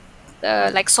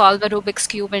like solve a Rubik's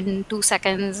cube in 2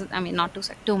 seconds. I mean, not 2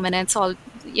 seconds, 2 minutes, all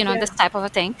this type of a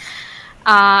thing.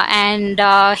 And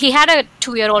he had a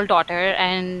 2-year-old daughter,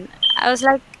 and I was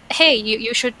like, hey,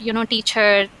 you should teach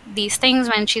her these things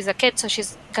when she's a kid, so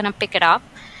she's gonna pick it up.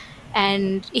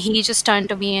 And he just turned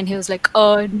to me and he was like,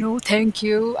 no thank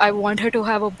you, I want her to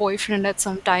have a boyfriend at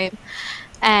some time.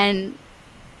 And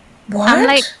what? I'm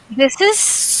like, this is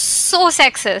so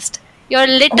sexist. You're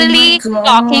literally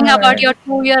talking about your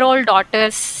 2-year-old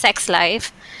daughter's sex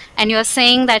life, and you're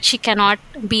saying that she cannot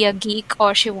be a geek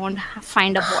or she won't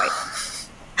find a boy.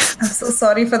 I'm so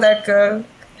sorry for that girl.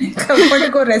 I want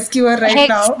to go rescue her right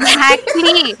now.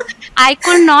 Exactly. I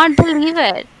could not believe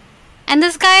it. And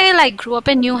this guy like grew up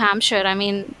in New Hampshire. I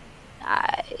mean,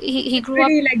 he grew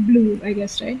pretty up like blue, I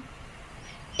guess, right?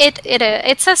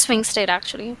 It's a swing state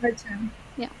actually. That's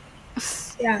Yeah.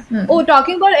 Yeah. Oh,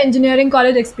 talking about engineering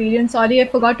college experience, sorry, I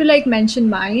forgot to like mention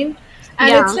mine. And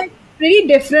Yeah. it's like pretty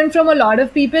different from a lot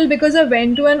of people because I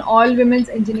went to an all women's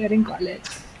engineering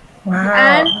college.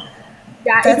 And Wow.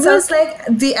 yeah, it That was sounds like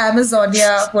the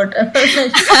Amazonia, whatever.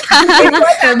 Like, it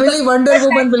was Emily Wonder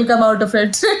Woman will come out of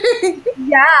it.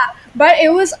 yeah, but it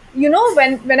was,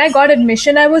 when I got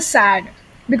admission, I was sad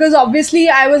because obviously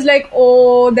I was like,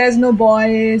 oh, there's no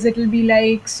boys, it'll be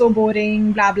like so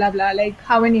boring, blah blah blah, like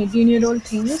how an 18-year-old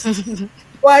thinks.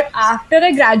 But after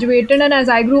I graduated and as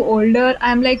I grew older,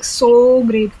 I'm like so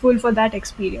grateful for that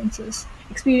experience.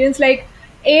 Like,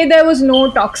 there was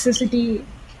no toxicity,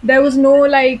 there was no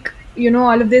like,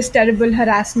 all of this terrible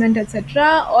harassment,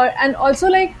 etc. Or and also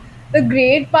like the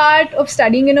great part of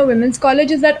studying in a women's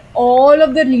college is that all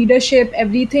of the leadership,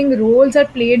 everything, roles are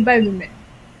played by women.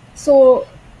 So,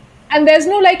 and there's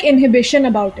no like inhibition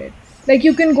about it. Like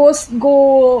you can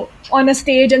go on a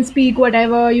stage and speak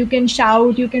whatever, you can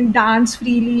shout, you can dance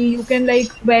freely, you can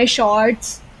like wear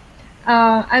shorts,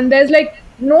 and there's like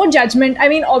no judgment. I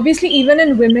mean, obviously, even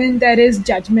in women, there is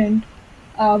judgment,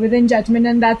 within judgment,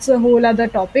 and that's a whole other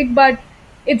topic. But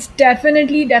it's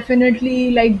definitely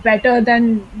like better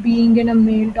than being in a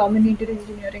male-dominated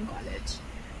engineering college.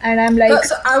 And I'm like,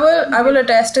 So I will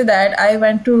attest to that. I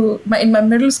went to in my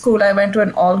middle school. I went to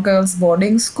an all girls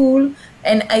boarding school,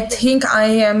 and I think I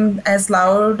am as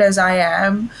loud as I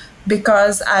am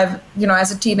because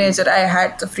as a teenager, I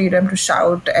had the freedom to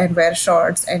shout and wear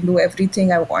shorts and do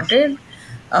everything I wanted.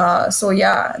 So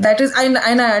yeah, that is, and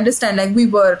I understand. Like we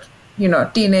were,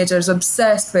 teenagers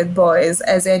obsessed with boys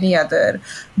as any other,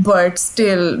 but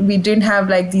still we didn't have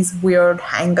like these weird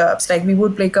hang-ups. Like we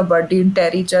would play kabaddi and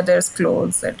tear each other's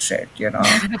clothes and shit.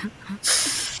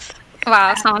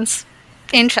 Wow, sounds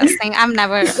interesting. I've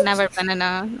never been in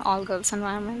an all girls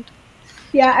environment.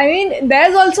 yeah, I mean,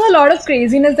 there's also a lot of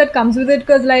craziness that comes with it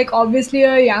because, like, obviously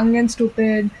you're young and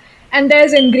stupid, and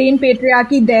there's ingrained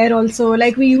patriarchy there also.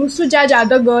 Like, we used to judge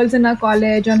other girls in our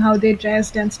college on how they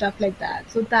dressed and stuff like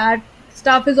that. So that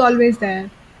stuff is always there,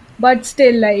 but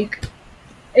still, like,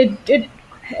 it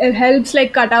helps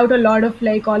like cut out a lot of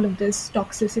like all of this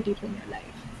toxicity from your life,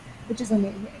 which is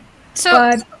amazing. So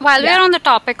But while yeah. we're on the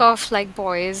topic of like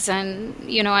boys, and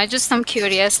I'm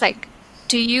curious, like,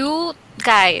 do you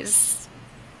guys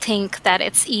think that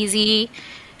it's easy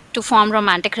to form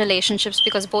romantic relationships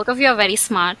because both of you are very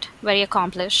smart, very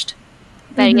accomplished,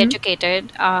 very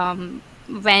educated?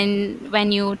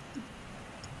 When you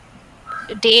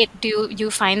date, do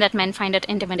you find that men find it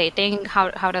intimidating?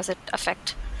 How does it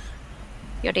affect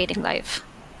your dating life?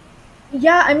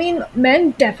 Yeah, I mean,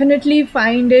 men definitely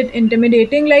find it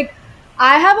intimidating. Like,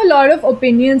 I have a lot of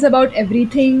opinions about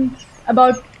everything,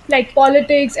 about like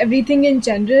politics, everything in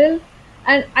general,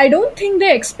 and I don't think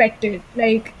they expect it.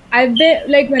 Like, I've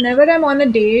been like, whenever I'm on a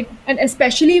date, and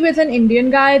especially with an Indian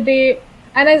guy,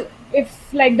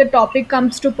 if like the topic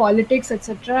comes to politics,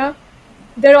 etc.,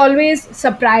 they're always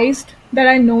surprised that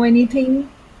I know anything,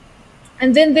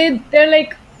 and then they're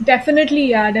like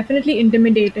definitely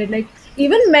intimidated. Like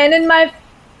even men in my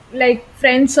like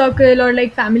friend circle or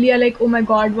like family are like, oh my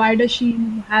god, why does she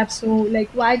have so like,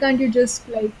 why can't you just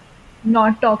like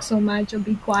not talk so much or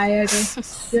be quiet, or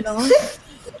you know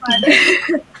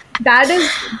but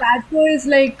that was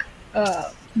like,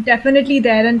 definitely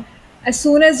there. And as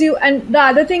soon as you, and the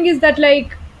other thing is that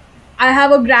like I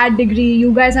have a grad degree,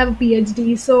 you guys have a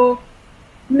PhD, so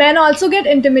men also get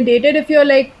intimidated if you're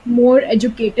like more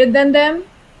educated than them,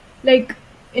 like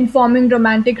informing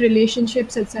romantic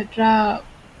relationships, etc.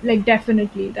 Like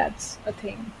definitely that's a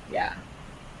thing. Yeah.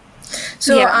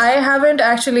 So Yeah. I haven't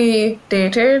actually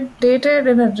dated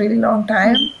in a really long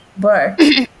time, but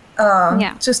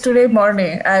Yeah. just today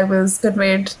morning I was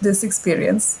conveyed this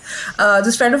experience.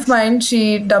 This friend of mine,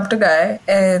 she dumped a guy,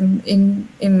 and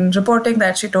in reporting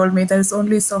that, she told me there's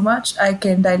only so much I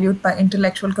can dilute my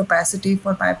intellectual capacity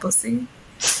for my pussy.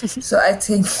 So I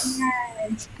think,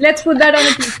 Let's put that on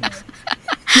a t-shirt.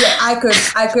 yeah, I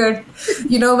could.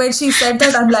 When she said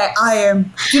that, I'm like,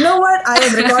 you know what? I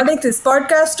am recording this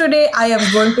podcast today. I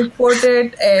am going to quote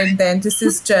it. And then this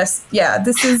is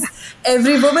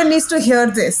every woman needs to hear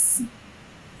this.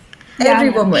 Every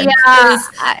woman.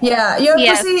 Your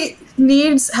Yes. pussy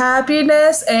needs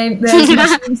happiness, and there's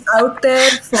machines out there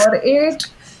for it.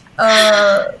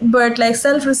 But like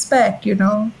self-respect.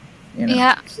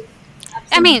 Yeah.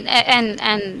 I mean,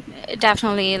 and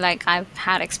definitely, like, I've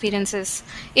had experiences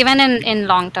even in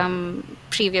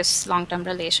previous long-term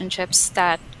relationships,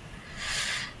 that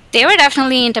they were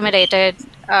definitely intimidated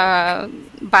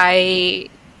by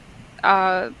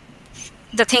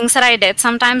the things that I did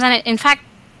sometimes. And in fact,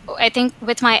 I think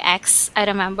with my ex, I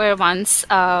remember once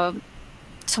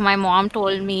So my mom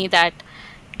told me that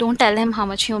don't tell him how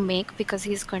much you make because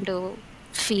he's going to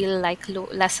feel like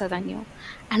lesser than you.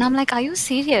 And I'm like, are you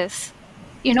serious?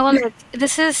 Like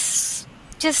this is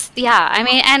just, yeah. I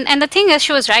mean, and the thing is,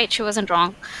 she was right. She wasn't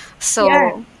wrong.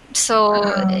 Yeah. So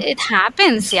it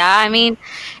happens. Yeah. I mean,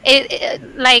 it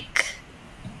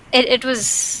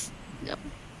was,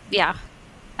 yeah.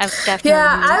 I've definitely.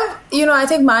 I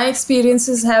think my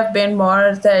experiences have been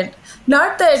more that,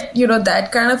 not that,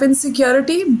 that kind of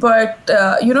insecurity, but,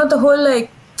 the whole,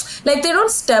 like they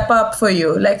don't step up for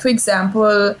you. Like, for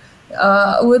example,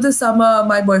 over the summer,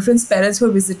 my boyfriend's parents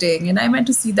were visiting and I went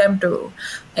to see them too.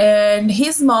 And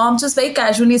his mom just very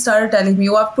casually started telling me,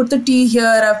 oh, I've put the tea here,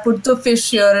 I've put the fish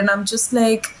here. And I'm just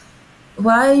like,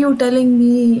 why are you telling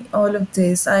me all of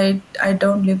this? I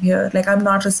don't live here. Like, I'm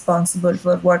not responsible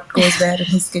for what goes there in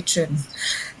his kitchen.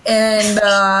 And,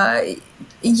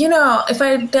 if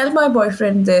I tell my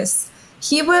boyfriend this,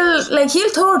 he'll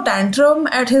throw a tantrum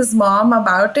at his mom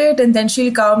about it. And then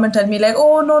she'll come and tell me like,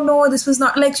 oh, no, this was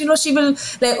not like, she will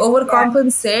like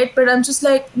overcompensate. But I'm just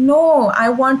like, no, I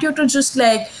want you to just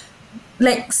like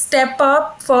step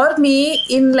up for me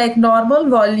in like normal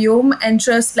volume and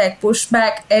just like push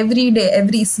back every day,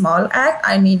 every small act.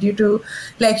 I need you to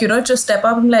like, just step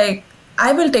up and like,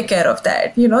 I will take care of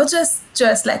that,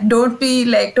 just like,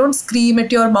 don't scream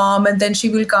at your mom and then she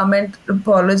will come and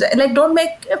apologize. Like, don't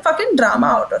make a fucking drama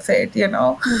out of it,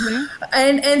 Mm-hmm.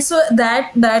 And so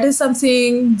that is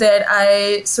something that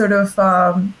I sort of,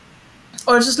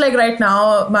 or just like right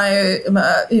now, my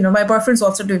boyfriend's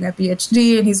also doing a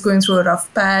PhD and he's going through a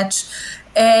rough patch.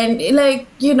 And like,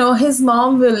 his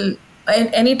mom will,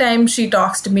 and anytime she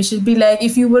talks to me, she'll be like,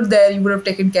 if you were there, you would have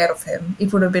taken care of him.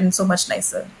 It would have been so much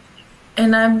nicer.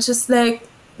 And I'm just like,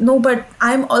 no, but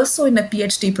I'm also in a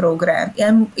PhD program.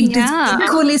 It is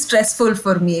equally stressful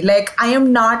for me. Like, I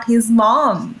am not his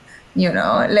mom,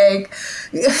 like,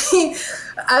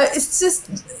 it's just,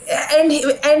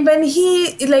 and when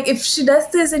he, like, if she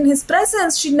does this in his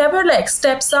presence, she never like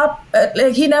steps up.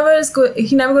 Like, he never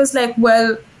goes like,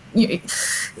 well,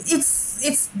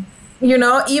 it's,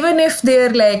 even if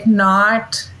they're like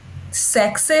not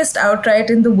sexist outright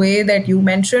in the way that you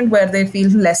mentioned, where they feel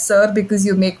lesser because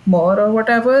you make more or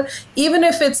whatever, even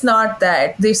if it's not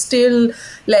that, they still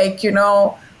like,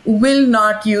 will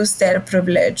not use their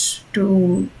privilege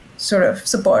to sort of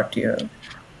support you.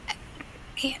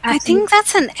 I think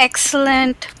that's an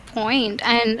excellent point.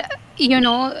 And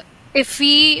if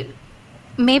we,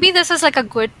 maybe this is like a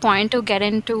good point to get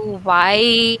into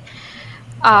why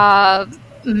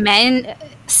men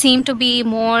seem to be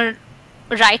more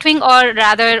right-wing, or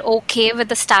rather okay with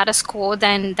the status quo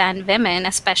than women,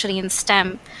 especially in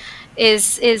STEM,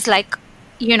 is like,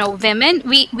 women,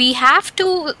 we have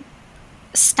to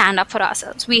stand up for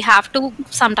ourselves. We have to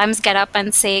sometimes get up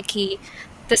and say, ki,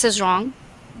 this is wrong,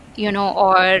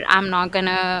 or I'm not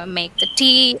gonna make the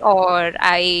tea, or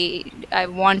I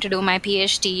want to do my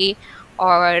PhD,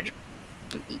 or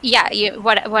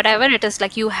whatever it is.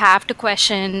 Like, you have to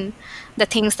question the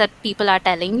things that people are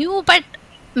telling you. But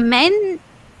men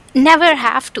never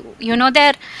have to.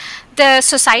 The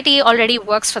society already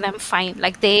works for them fine.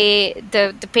 Like, the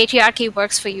patriarchy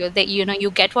works for you.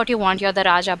 You get what you want. You're the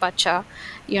Raja Bacha.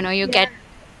 You get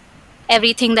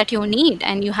everything that you need,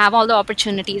 and you have all the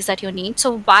opportunities that you need.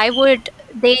 So why would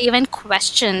they even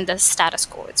question the status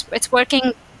quo? It's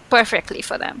working perfectly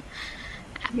for them.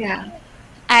 Yeah.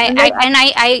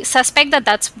 I suspect that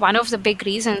that's one of the big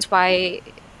reasons why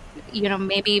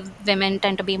maybe women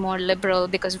tend to be more liberal,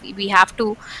 because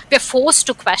we're forced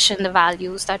to question the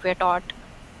values that we're taught.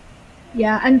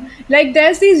 Yeah, and like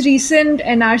there's these recent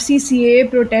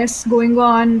NRCCA protests going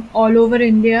on all over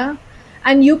India,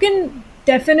 and you can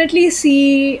definitely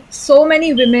see so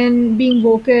many women being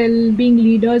vocal, being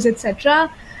leaders, etc.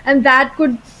 And that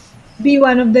could be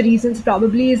one of the reasons,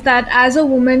 probably, is that as a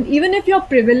woman, even if you're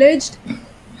privileged,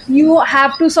 you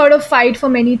have to sort of fight for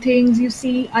many things. You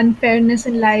see unfairness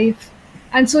in life,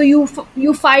 and so you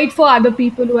fight for other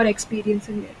people who are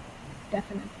experiencing it.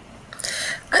 Definitely.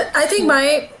 I think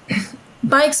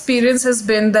my experience has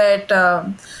been that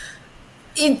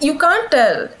you can't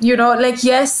tell, like,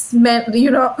 yes, men,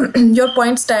 your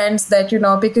point stands that,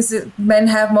 because men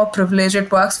have more privilege,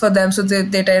 it works for them, so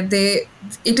they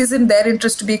it is in their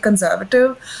interest to be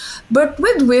conservative. But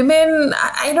with women,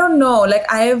 I don't know, like,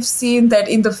 I have seen that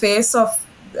in the face of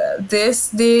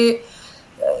this, I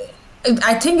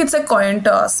think it's a coin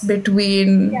toss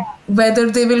between whether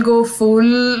they will go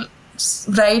full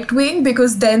right wing,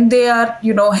 because then they are,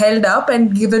 held up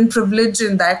and given privilege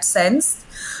in that sense,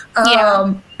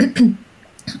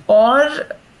 or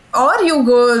or you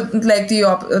go like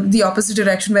the opposite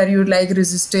direction where you're like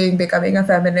resisting becoming a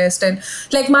feminist. And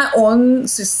like my own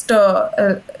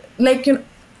sister, like you know,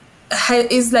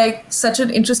 is like such an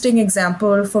interesting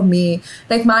example for me.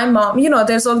 Like my mom, you know,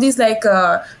 there's all these like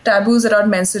taboos around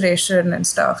menstruation and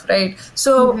stuff, right?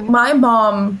 So my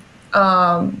mom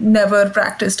never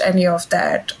practiced any of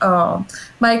that.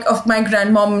 My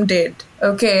grandmom did.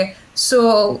 Okay,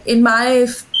 so in my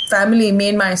family, me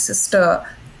and my sister,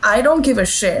 I don't give a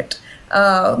shit.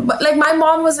 But like my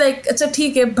mom was like, "Acha,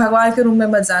 theek hai, Bhagwan ke room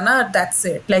mein mat jana." That's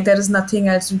it. Like there is nothing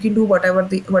else. You can do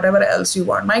whatever else you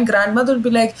want. My grandmother would be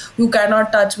like, "You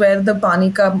cannot touch where the pani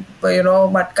ka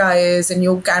matka is, and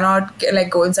you cannot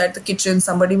like go inside the kitchen.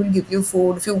 Somebody will give you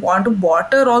food. If you want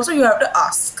water, also you have to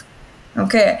ask."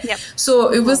 Okay. Yep.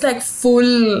 So it was like full,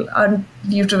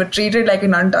 you were treated like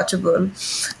an untouchable.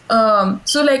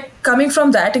 So like coming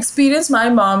from that experience, my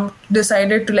mom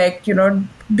decided to like, you know,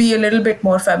 be a little bit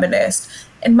more feminist.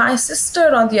 And my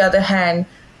sister, on the other hand,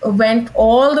 went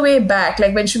all the way back,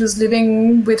 like when she was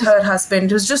living with her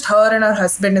husband. It was just her and her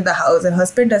husband in the house, and her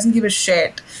husband doesn't give a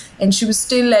shit. And she was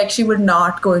still like, she would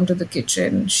not go into the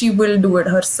kitchen. She will do it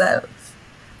herself.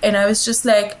 And I was just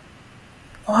like,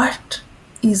 what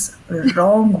is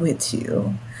wrong with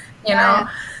you? You know?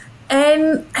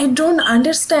 And I don't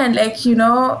understand. Like, you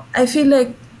know, I feel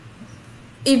like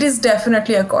it is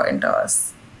definitely a coin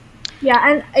toss. Yeah,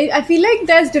 and I feel like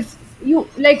there's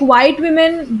like white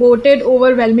women voted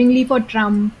overwhelmingly for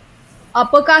Trump.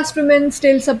 Upper caste women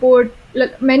still support,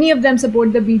 like many of them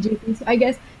support the BJP. So I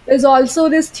guess there's also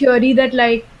this theory that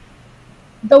like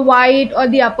the white or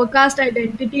the upper caste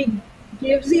identity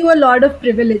gives you a lot of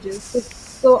privileges.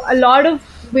 So a lot of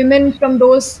women from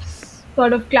those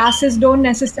sort of classes don't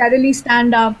necessarily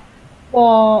stand up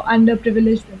for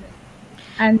underprivileged women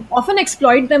and often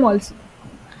exploit them also.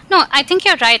 No, I think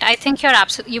you're right. I think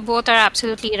you both are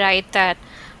absolutely right that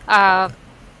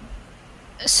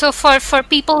so for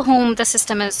people whom the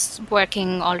system is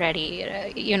working already,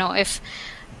 you know, if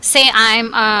say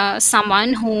I'm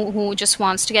someone who just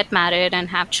wants to get married and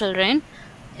have children,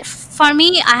 for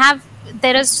me,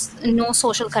 there is no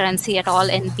social currency at all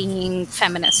in being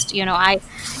feminist. You know,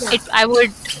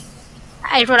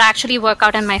 it would actually work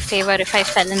out in my favor if I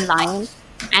fell in line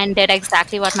and did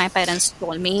exactly what my parents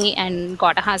told me and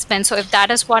got a husband. So if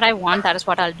that is what I want, that is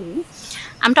what I'll do.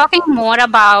 I'm talking more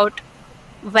about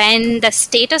when the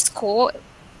status quo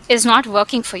is not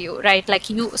working for you, right? Like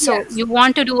you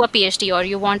want to do a PhD, or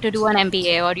you want to do an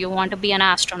MBA, or you want to be an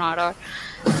astronaut, or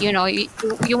you know,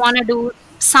 you want to do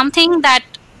something that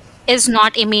is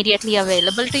not immediately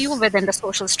available to you within the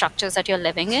social structures that you're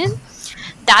living in.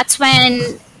 That's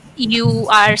when you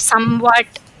are somewhat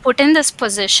put in this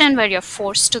position where you're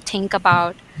forced to think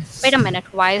about, wait a minute,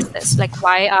 why is this? Like,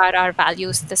 why are our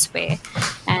values this way?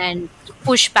 And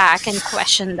push back and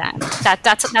question them.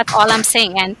 That's all I'm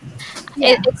saying. And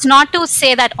it's not to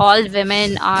say that all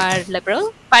women are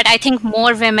liberal, but I think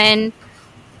more women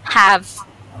have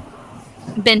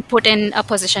been put in a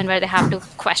position where they have to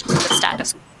question the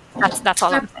status. That's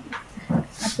all I'm saying.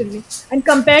 Absolutely. And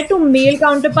compared to male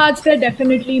counterparts, they're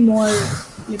definitely more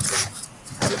liberal.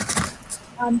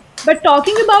 But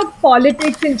talking about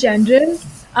politics in general,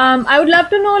 I would love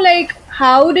to know, like,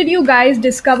 how did you guys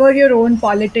discover your own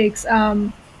politics?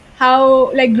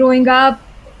 How, like, growing up,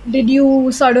 did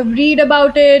you sort of read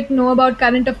about it, know about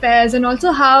current affairs, and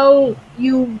also how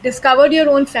you discovered your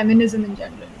own feminism in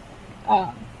general?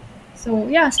 So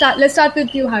yeah, let's start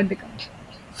with you, Hardika.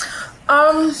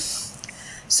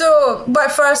 So,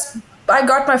 but first, I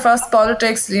got my first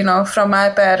politics, you know, from my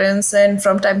parents and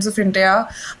from Times of India,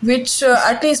 which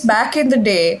at least back in the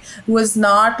day was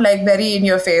not like very in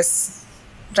your face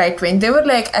right wing. They were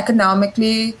like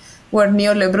economically were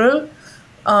neoliberal.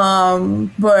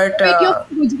 But Wait, you're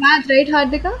from Gujarat, right,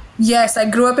 Hardika? Yes, I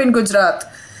grew up in Gujarat.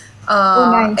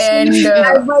 Nice. And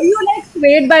were you like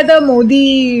swayed by the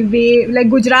Modi way, like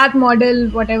Gujarat model,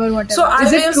 whatever? So I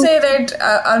will say that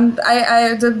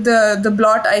the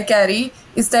blot I carry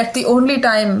is that the only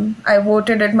time I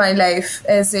voted in my life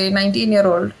as a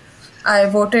 19-year-old, I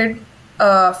voted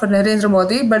for Narendra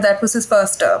Modi, but that was his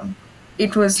first term.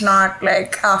 It was not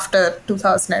like after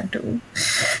 2002.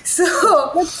 So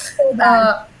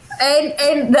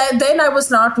then I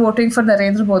was not voting for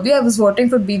Narendra Modi. I was voting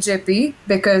for BJP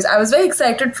because I was very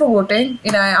excited for voting.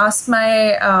 You know, I asked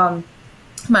my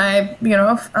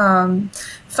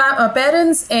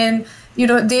parents, and you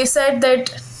know, they said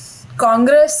that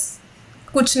Congress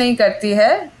कुछ नहीं करती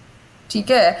है, ठीक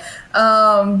है,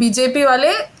 BJP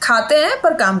वाले खाते हैं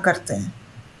पर काम करते हैं.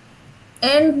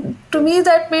 And to me,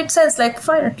 that made sense. Like,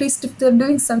 fine, at least if they're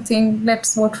doing something,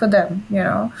 let's vote for them, you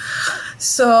know.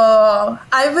 So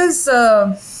I was,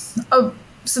 that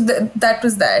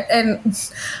was that. And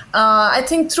I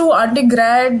think through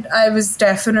undergrad, I was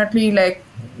definitely like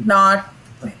not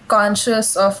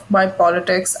conscious of my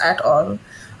politics at all.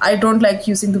 I don't like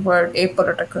using the word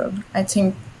apolitical. I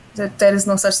think that there is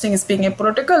no such thing as being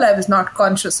apolitical. I was not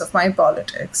conscious of my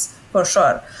politics, for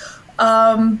sure.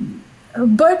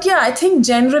 But yeah, I think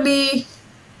generally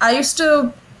I used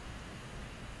to,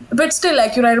 but still,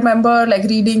 like, I remember like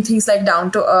reading things like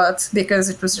Down to Earth, because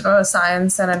it was, a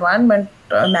science and environment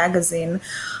magazine.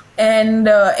 And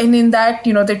in that,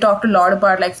 they talked a lot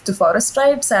about like the Forest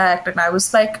Rights Act. And I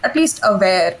was like at least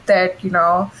aware that,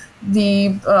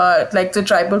 the like the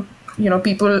tribal,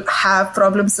 people have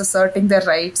problems asserting their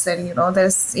rights, and,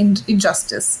 there's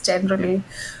injustice generally.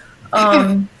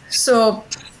 So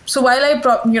while I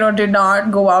did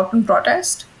not go out and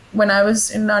protest when I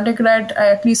was in undergrad, I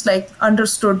at least like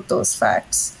understood those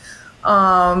facts.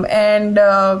 And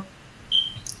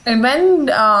when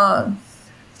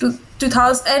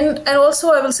 2000, and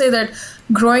also I will say that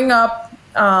growing up,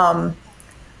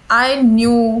 I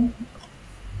knew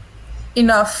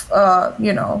enough, I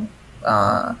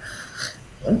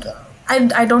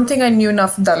don't think I knew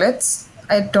enough Dalits.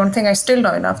 I don't think I still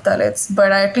know enough Dalits,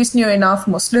 but I at least knew enough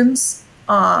Muslims.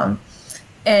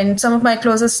 And some of my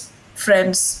closest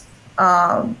friends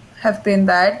have been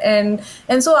that, and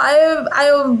so I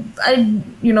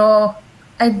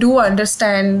do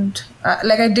understand,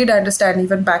 like I did understand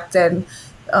even back then,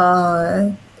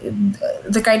 the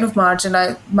kind of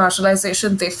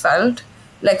marginalization they felt.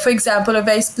 Like, for example, a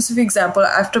very specific example,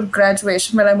 after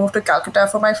graduation, when I moved to Calcutta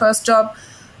for my first job,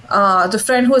 the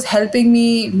friend who was helping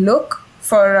me look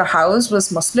for a house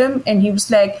was Muslim, and he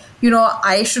was like,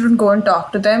 I shouldn't go and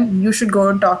talk to them. You should go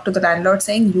and talk to the landlord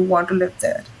saying you want to live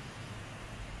there.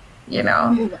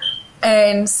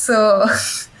 And so,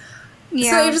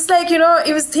 Yeah. so it was like,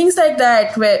 it was things like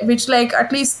that, which like,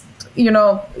 at least,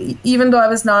 even though I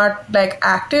was not like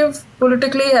active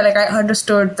politically, like I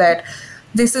understood that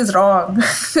this is wrong.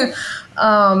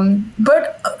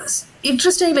 But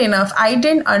interestingly enough, I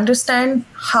didn't understand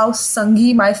how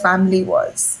Sanghi my family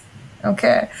was.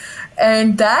 Okay.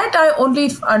 And that I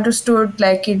only understood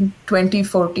like in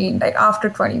 2014, like after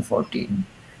 2014.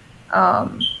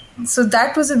 So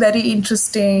that was a very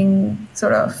interesting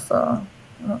sort of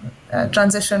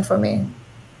transition for me.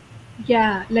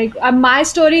 Yeah, like my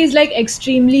story is like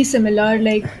extremely similar.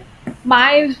 Like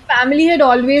my family had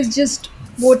always just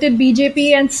voted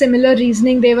BJP, and similar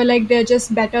reasoning. They were like, they're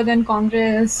just better than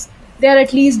Congress. They're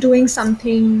at least doing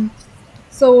something.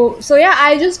 So yeah,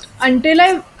 I just until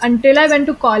I went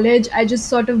to college, I just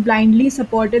sort of blindly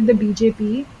supported the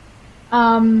BJP.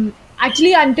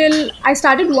 Actually, until I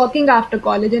started working after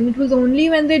college, and it was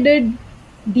only when they did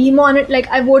like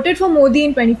I voted for Modi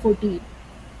in 2014,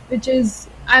 which is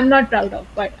I'm not proud of,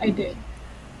 but I did.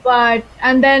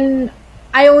 And then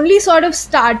I only sort of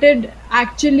started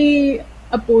actually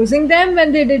opposing them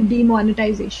when they did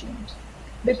demonetization,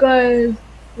 because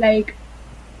like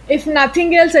if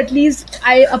nothing else, at least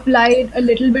I applied a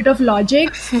little bit of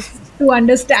logic to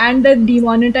understand that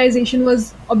demonetization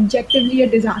was objectively a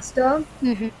disaster.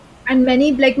 And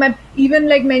many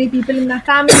many people in my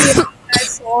family, I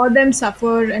saw them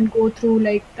suffer and go through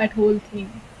like that whole thing.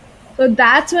 So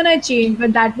that's when I changed,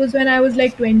 but that was when I was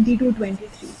like 22,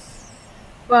 23.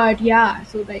 But yeah,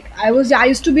 so like I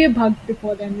used to be a bug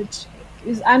before then, which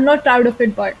is I'm not proud of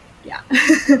it, but yeah,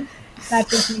 that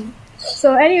was me.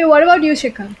 So anyway, what about you,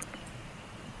 Shikha?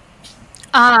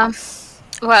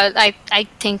 Well, I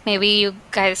think maybe you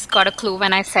guys got a clue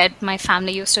when I said my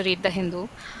family used to read The Hindu.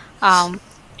 Uh,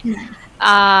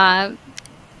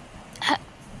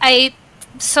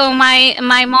 so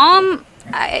my mom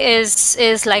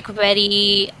is like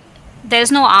very.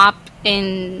 There's no AAP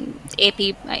in AP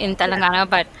in Telangana,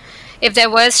 but if there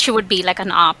was, she would be like an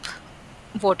AAP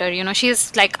voter.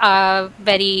 She's like a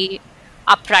very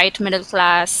upright, middle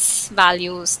class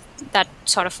values, that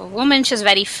sort of a woman. She's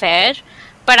very fair,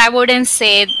 but I wouldn't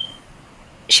say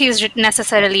she's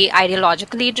necessarily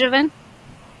ideologically driven.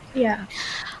 Yeah.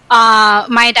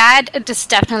 My dad is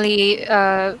definitely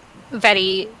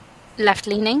very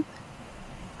left-leaning.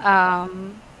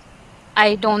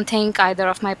 I don't think either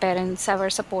of my parents ever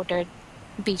supported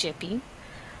BJP.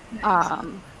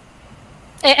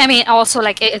 I mean, also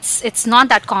like it's not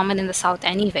that common in the South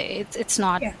anyway. It's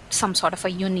not some sort of a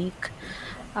unique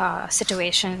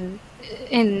situation.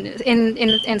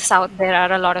 In South, there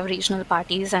are a lot of regional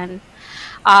parties, and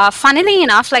funnily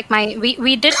enough, like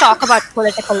we did talk about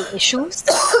political issues,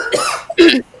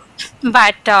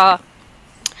 but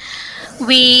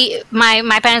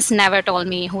my parents never told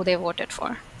me who they voted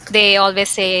for. They always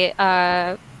say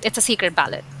it's a secret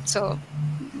ballot, so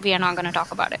we are not going to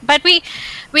talk about it. But we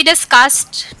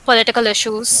discussed political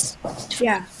issues.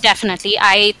 Yeah. Definitely,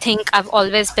 I think I've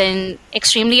always been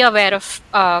extremely aware of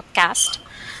caste,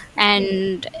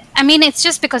 and I mean it's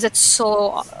just because it's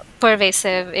so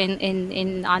pervasive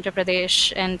in Andhra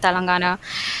Pradesh and Telangana.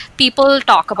 People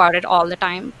talk about it all the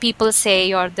time. People say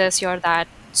you're this, you're that,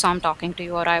 so I'm talking to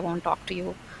you, or I won't talk to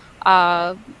you.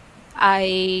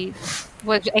 I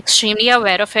was extremely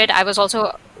aware of it. I was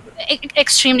also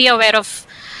extremely aware of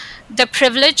the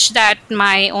privilege that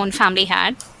my own family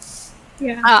had.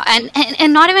 Yeah.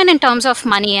 And not even in terms of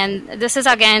money. And this is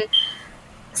again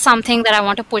something that I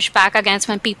want to push back against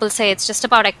when people say it's just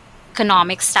about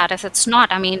economic status. It's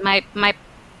not. I mean, my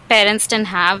parents didn't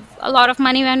have a lot of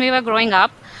money when we were growing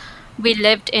up. We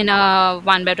lived in a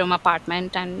 1-bedroom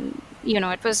apartment, and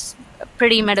it was a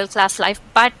pretty middle class life,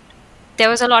 but there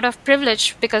was a lot of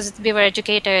privilege because we were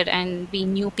educated and we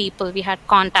knew people, we had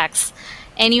contacts.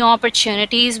 Any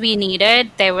opportunities we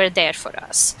needed, they were there for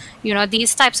us.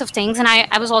 These types of things. And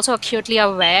I was also acutely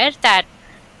aware that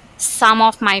some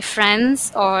of my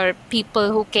friends or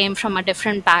people who came from a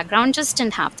different background just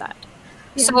didn't have that.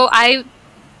 Yeah. So I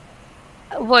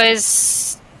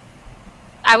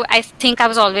think I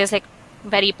was always like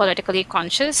very politically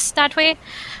conscious that way.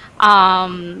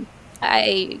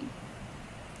 I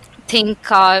think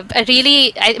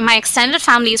my extended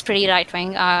family is pretty right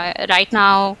wing. Right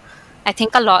now, I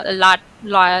think a lot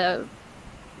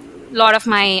of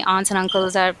my aunts and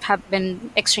uncles have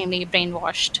been extremely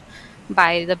brainwashed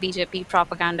by the BJP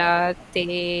propaganda.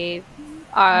 They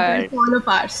are That's all of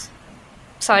ours.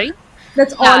 Sorry?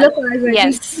 That's all of ours.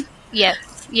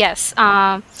 Yes.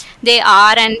 They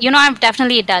are, and I've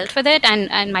definitely dealt with it,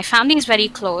 and my family is very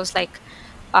close. Like,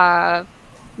 my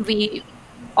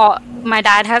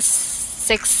dad has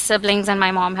 6 siblings and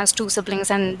my mom has 2 siblings,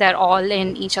 and they're all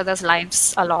in each other's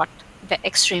lives a lot. They're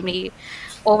extremely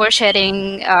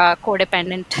oversharing,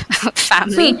 codependent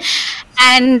family.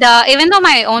 And even though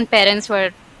my own parents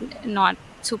were not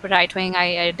super right-wing,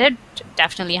 I did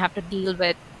definitely have to deal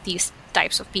with these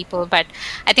types of people. But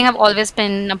I think I've always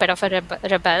been a bit of a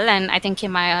rebel, and I think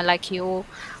Himaya, like you,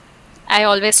 I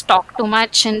always talk too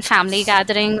much in family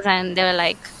gatherings, and they were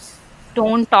like,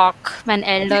 don't talk when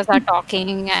elders are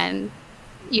talking. And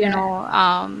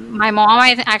my mom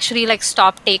actually like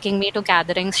stopped taking me to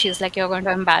gatherings. She's like, you're going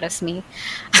to embarrass me.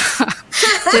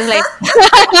 She's like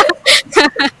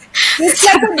it's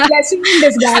like a blessing in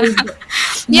disguise.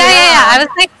 Yeah. I was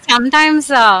like,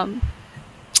 sometimes I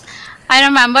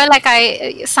remember like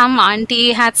some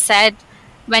auntie had said,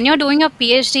 when you're doing your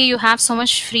PhD, you have so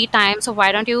much free time, so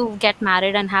why don't you get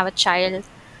married and have a child?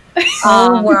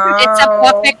 Oh, wow. It's a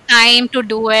perfect time to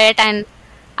do it. And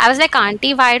I was like,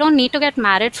 auntie, why I don't need to get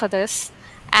married for this?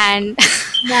 And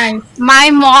Nice.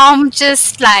 my mom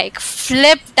just like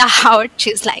flipped out.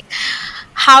 She's like,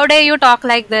 how dare you talk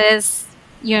like this?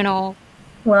 Wow.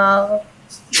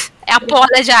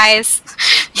 Apologize.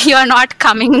 You're not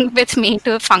coming with me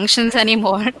to functions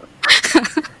anymore.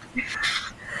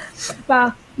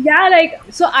 Wow. Yeah, like,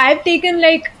 so I've taken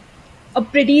like a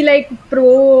pretty like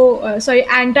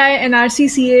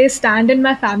anti-NRCCA stand in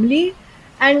my family.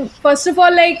 And first of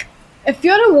all, like, if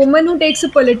you're a woman who takes a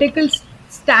political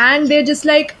stand, they're just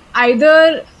like,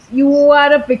 either you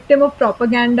are a victim of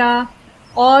propaganda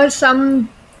or some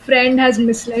friend has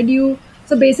misled you.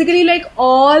 So basically, like,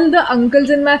 all the uncles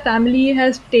in my family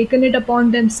has taken it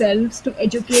upon themselves to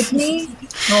educate me.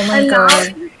 Oh my And God. now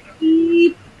they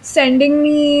keep sending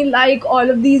me like all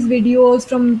of these videos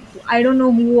from I don't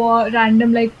know who, or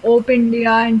random like Op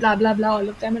India and blah blah blah, all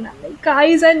of them. And I'm like,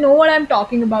 guys, I know what I'm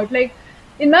talking about. Like,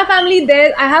 in my family,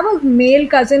 I have a male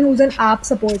cousin who's an AAP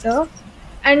supporter,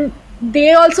 and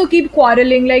they also keep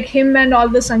quarreling. Like, him and all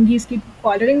the Sanghis keep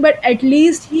quarreling, but at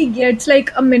least he gets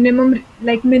like a minimum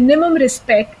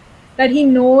respect, that he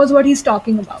knows what he's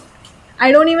talking about.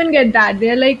 I don't even get that.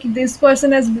 They're like, this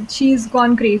person she's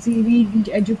gone crazy. We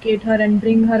educate her and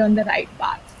bring her on the right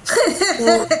path.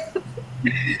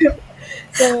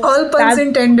 So All puns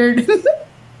intended.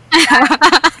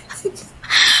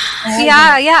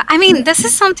 Yeah. I mean, this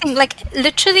is something like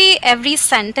literally every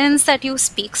sentence that you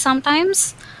speak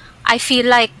sometimes, I feel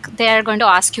like they're going to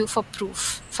ask you for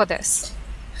proof for this.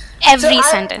 Every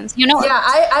sentence, Yeah,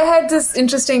 I had this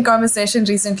interesting conversation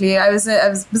recently. I was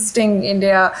visiting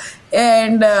India,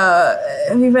 and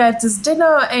we were at this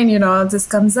dinner, and this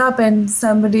comes up, and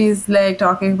somebody's like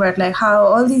talking about like how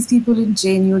all these people in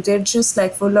JNU, they're just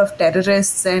like full of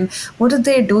terrorists, and what are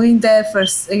they doing there for?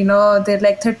 They're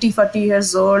like 30, 40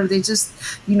 years old. They just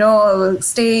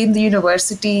stay in the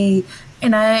university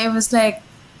And I was like,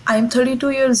 I'm 32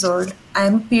 years old.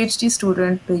 I'm a PhD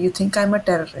student. Do you think I'm a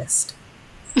terrorist?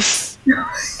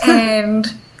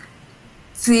 And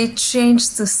they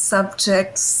changed the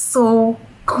subject so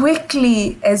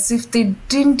quickly as if they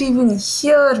didn't even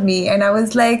hear me. And I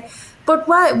was like, but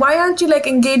why aren't you like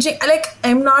engaging? Like,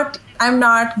 I'm not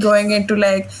going into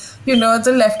like, you know,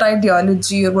 the left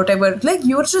ideology or whatever. Like,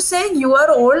 you're just saying you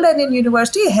are old and in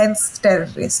university, hence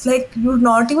terrorist. Like, you're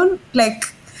not even like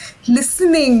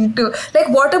listening to, like,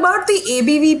 what about the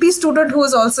ABVP student who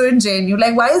is also in JNU?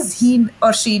 Like, why is he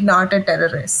or she not a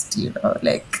terrorist? You know,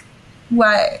 like,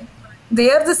 why?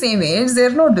 They are the same age, they're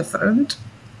no different.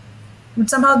 But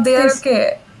somehow they are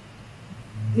okay.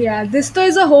 Yeah, this though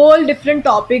is a whole different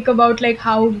topic about like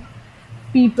how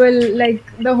people, like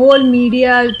the whole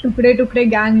media tukde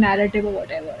gang narrative or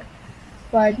whatever.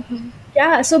 But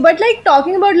yeah, so but like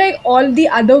talking about like all the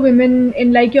other women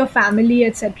in like your family,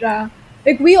 etc.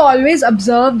 Like we always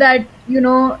observe that, you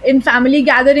know, in family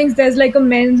gatherings there's like a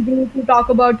men's group who talk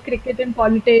about cricket and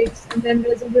politics, and then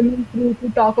there's a women's group who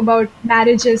talk about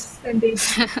marriages and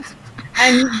babies.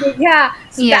 Yeah,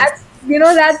 so Yes. that's, you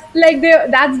know, that's like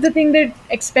that's the thing they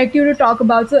expect you to talk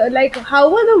about. So like,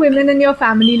 how were the women in your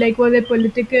family? Like, were they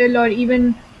political or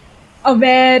even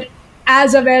aware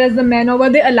as the men, or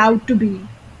were they allowed to be?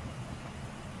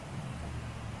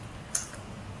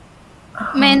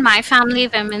 In my family,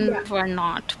 women Yeah. were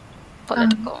not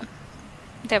political.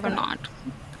 They were not.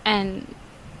 And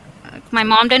my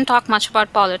mom didn't talk much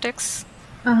about politics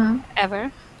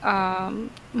ever.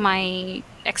 My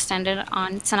extended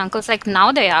aunts and uncles, like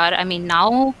now they are. I mean,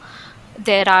 now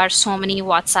there are so many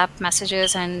WhatsApp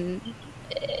messages, and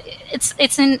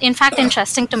it's in fact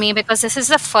interesting to me because this is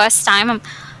the first time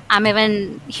I'm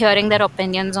even hearing their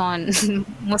opinions on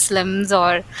Muslims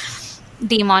or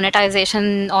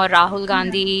demonetization or Rahul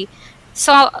Gandhi.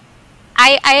 So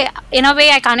I in a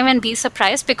way I can't even be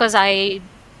surprised because I'm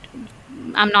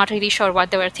not really sure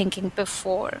what they were thinking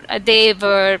before. They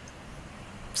were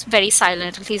very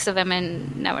silent. At least the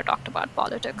women never talked about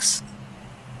politics.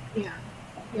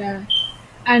 Yeah.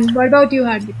 And what about you,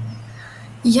 Hardik?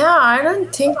 Yeah, I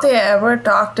don't think they ever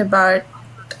talked about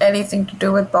anything to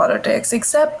do with politics,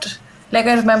 except, like,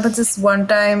 I remember this one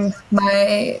time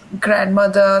my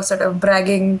grandmother sort of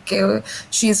bragging,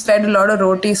 she's fed a lot of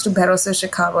rotis to Bharosa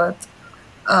Shekhawat.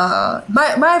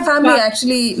 My family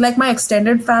actually, like my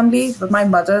extended family, my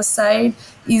mother's side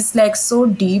is like so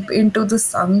deep into the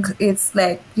Sangh. It's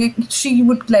like she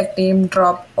would like name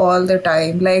drop all the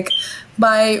time. Like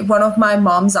one of my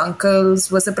mom's uncles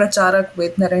was a pracharak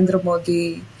with Narendra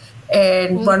Modi,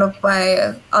 and one of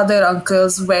my other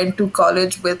uncles went to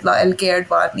college with LK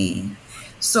Advani.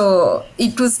 So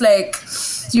it was like,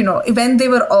 you know, when they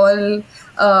were all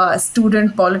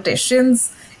student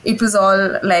politicians, it was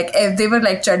all like they were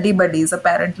like chuddy buddies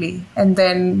apparently. And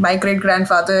then my great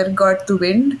grandfather got the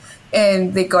wind,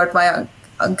 and they got my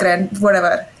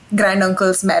grand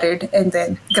uncles married, and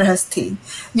then grahasthi,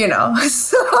 you know.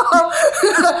 So,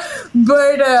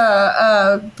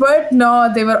 but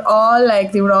no, they were all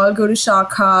like they would all go to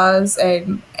shakhas,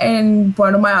 and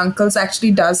one of my uncles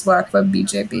actually does work for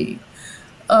BJP.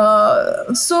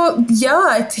 So yeah,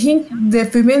 I think the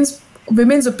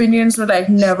women's opinions were like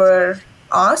never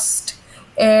asked,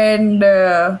 and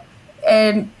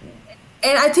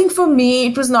I think for me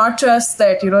it was not just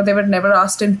that, you know, they were never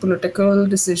asked in political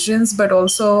decisions, but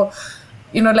also,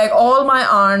 you know, like all my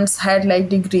aunts had like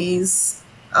degrees,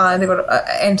 they were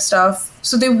and stuff,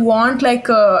 so they want like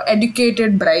a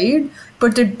educated bride,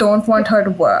 but they don't want her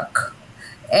to work.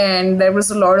 And there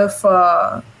was a lot of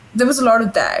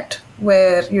that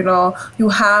where, you know, you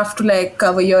have to like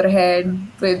cover your head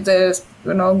with this,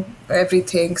 you know,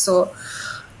 everything. So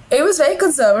it was very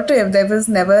conservative. There was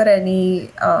never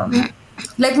any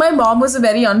like my mom was a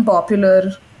very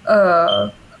unpopular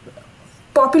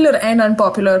popular and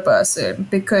unpopular person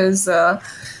because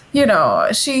you know,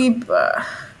 she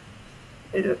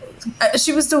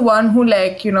was the one who,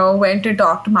 like, you know, went and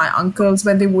talked to my uncles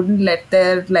when they wouldn't let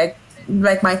their like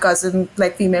my cousin,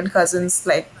 like female cousins,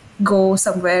 like go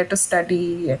somewhere to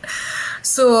study.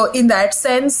 So in that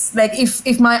sense, like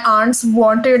if my aunts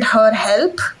wanted her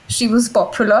help, she was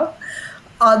popular.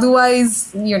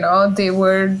 Otherwise, you know, they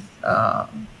would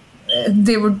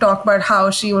talk about how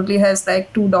she only has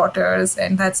like 2 daughters,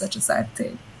 and that's such a sad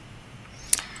thing.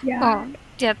 Yeah. Oh,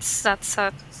 yes, that's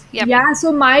yep. Yeah,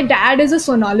 so my dad is a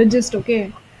sonologist,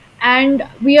 okay? And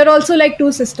we are also like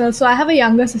 2 sisters. So I have a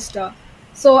younger sister.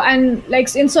 So, and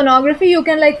like in sonography, you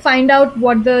can like find out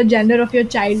what the gender of your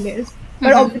child is.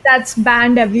 But obviously that's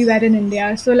banned everywhere in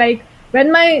India. So like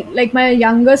when my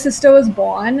younger sister was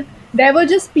born, there were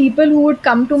just people who would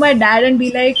come to my dad and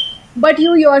be like, but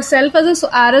you yourself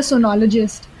are a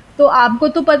sonologist, तो आपको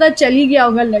तो पता चल ही गया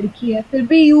होगा लड़की है, फिर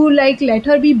भी you like let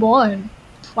her be born.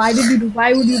 Why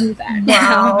would you do that?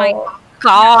 Oh my Wow.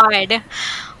 God.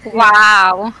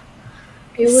 Wow.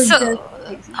 It was So, just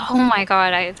crazy. oh my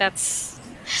God, that's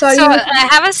Sorry, so. you were I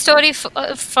have a story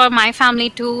for my family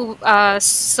too.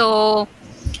 So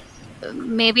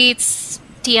maybe it's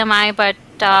TMI, but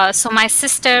so my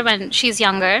sister, when she's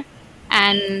younger,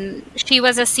 and she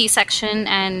was a C-section,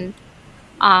 and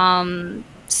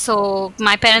so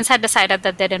my parents had decided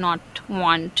that they did not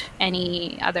want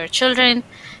any other children,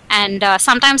 and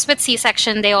sometimes with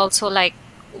C-section they also like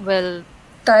will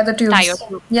Tie the tie your tubes.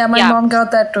 tube. Yeah, my Yeah. mom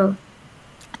got that too.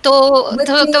 So, With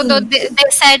they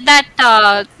said that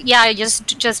yeah,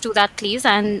 just do that, please.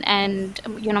 And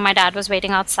my dad was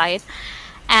waiting outside,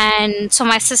 and so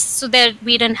my sister, so there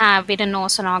we didn't know a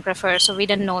sonographer, so we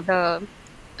didn't know the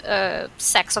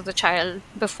sex of the child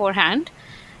beforehand.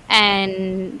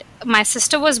 And my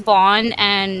sister was born,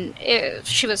 and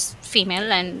she was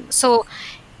female, and so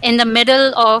in the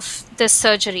middle of this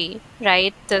surgery,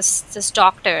 right, this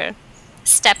doctor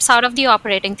steps out of the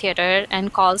operating theater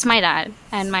and calls my dad,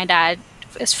 and my dad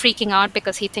is freaking out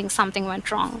because he thinks something went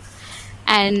wrong.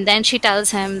 And then she tells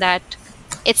him that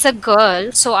it's a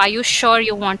girl, so are you sure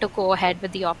you want to go ahead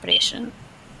with the operation,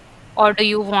 or do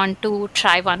you want to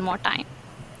try one more time?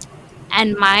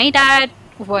 And my dad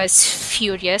was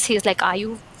furious. He's like, are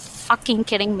you fucking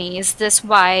kidding me? Is this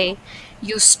why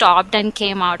you stopped and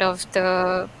came out of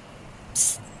the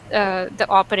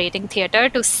operating theater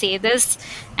to say this?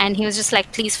 And he was just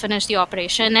like, please finish the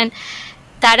operation. And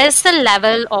that is the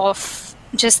level of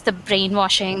just the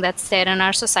brainwashing that's there in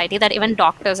our society, that even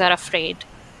doctors are afraid.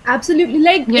 absolutely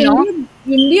like You know?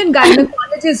 Indian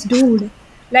gynecologist, dude.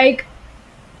 Like,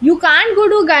 you can't go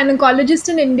to a gynecologist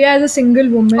in India as a single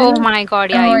woman. Oh my God,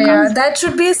 yeah. Oh you yeah, can't. that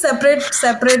should be a separate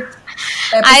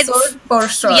I'd- episode for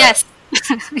sure. Yes.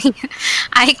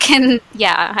 I can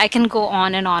go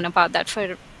on and on about that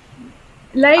for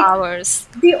Like, hours.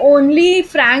 the only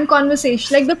frank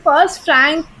conversation, like the first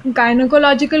frank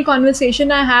gynecological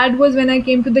conversation I had was when I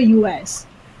came to the US.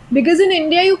 Because in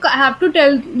India, you have to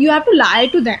lie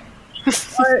to them.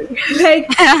 Or, like,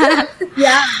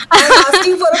 yeah, I'm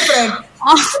asking for a friend.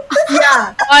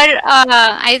 yeah. Or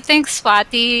I think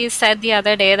Swati said the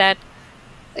other day that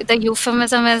the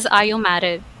euphemism is, are you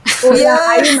married? Oh, yeah,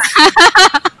 Yeah. are you mad?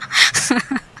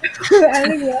 I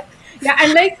mean, yeah,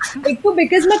 and like so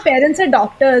because my parents are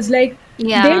doctors, like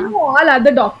Yeah. they know all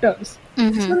other doctors.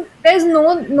 So there's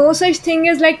no such thing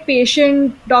as like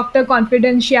patient doctor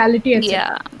confidentiality, etc.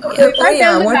 Yeah. So if Oh I yeah,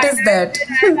 tell the what guy is that?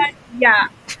 yeah,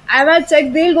 I've had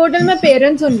sex, they'll go tell my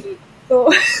parents only.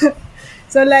 So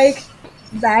so like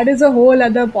that is a whole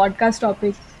other podcast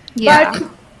topic. Yeah.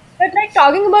 But like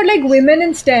talking about like women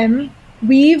in STEM,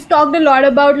 we've talked a lot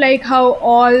about like how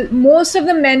most of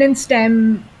the men in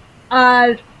STEM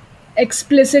are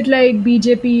explicit like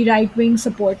BJP right wing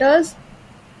supporters.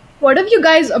 What have you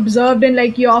guys observed in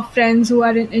like your friends who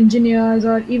are in engineers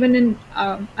or even in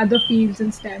other fields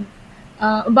in STEM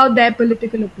about their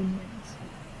political opinions?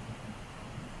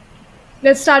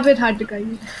 Let's start with Hartika.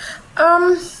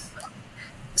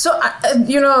 So,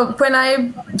 when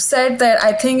I said that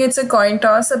I think it's a coin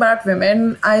toss about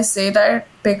women, I say that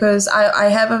because I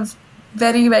have a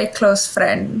very, very close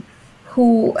friend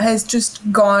who has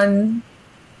just gone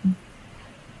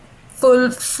full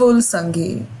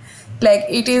Sanghi. Like,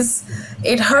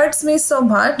 it hurts me so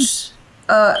much.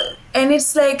 And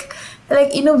it's like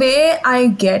in a way, I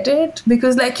get it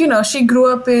because, she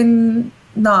grew up in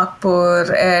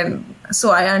Nagpur, and so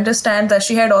I understand that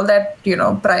she had all that,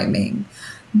 priming.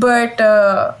 But,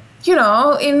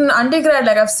 in undergrad,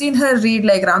 like I've seen her read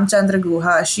like Ramchandra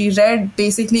Guha. She read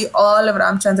basically all of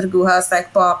Ramchandra Guha's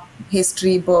like pop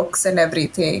history books and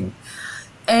everything.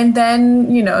 And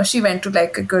then, she went to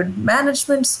like a good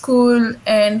management school,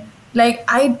 and like,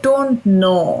 I don't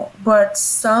know, but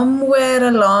somewhere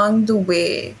along the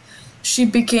way, she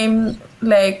became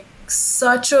like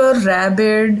such a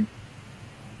rabid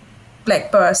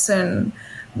like person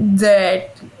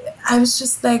that I was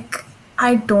just like,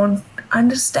 I don't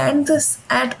understand this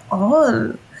at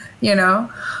all, So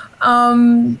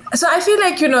I feel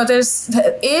like,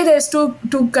 there's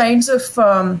two kinds of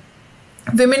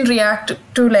women react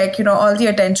to like, all the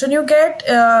attention you get,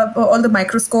 all the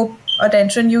microscope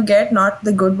attention you get, not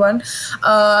the good one,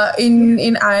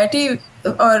 in IIT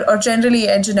or generally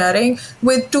engineering,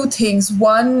 with two things.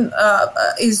 One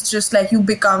is just like you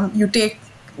take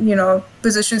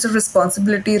positions of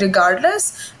responsibility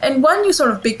regardless, and one, you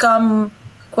sort of become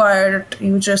quiet,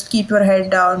 you just keep your head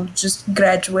down, just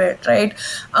graduate, right?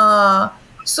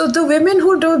 So the women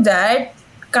who do that,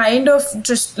 kind of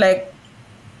just like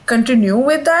continue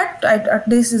with that. At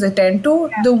least as I tend to.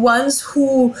 Yeah. The ones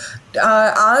who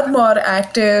are more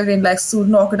active in like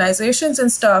student organizations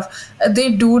and stuff,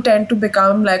 they do tend to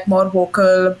become like more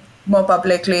vocal, more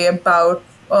publicly about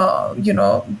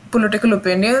political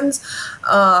opinions.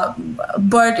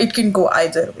 But it can go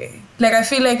either way. Like I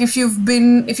feel like if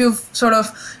you've sort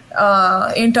of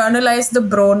internalized the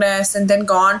broness and then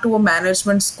gone to a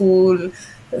management school,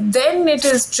 then it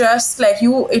is just like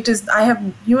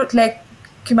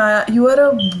Kimaya, you are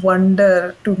a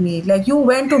wonder to me. Like, you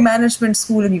went to management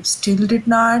school and you still did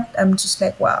not. I'm just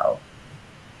like, wow.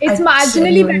 It's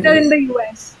marginally better in the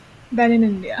US than in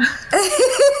India.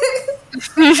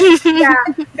 Yeah,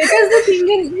 because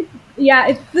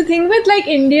the thing with like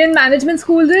Indian management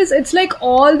schools is it's like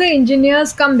all the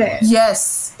engineers come there.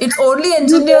 Yes, it's only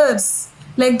engineers.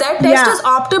 Like that test is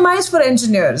optimized for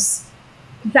engineers.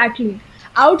 Exactly.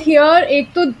 Out here,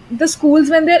 the schools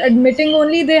when they're admitting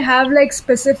only, they have like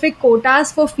specific quotas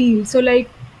for fields. So like,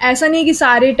 ऐसा नहीं कि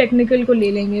सारे technical को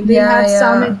ले लेंगे. They have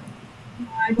some.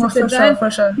 For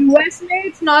sure. US में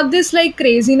it's not this like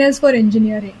craziness for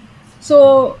engineering.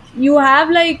 So you have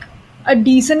like a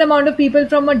decent amount of people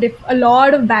from a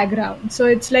lot of backgrounds. So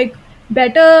it's like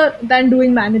better than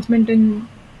doing management in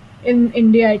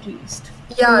India at least.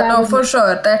 Yeah, no, for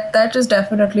sure. That is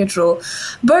definitely true.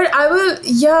 But I will,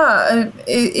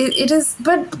 it is,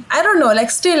 but I don't know, like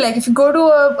still, like if you go to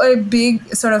a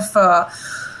big sort of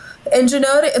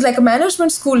engineering, like a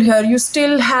management school here, you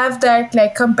still have that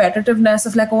like competitiveness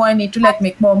of like, oh, I need to like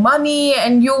make more money.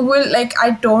 And you will like,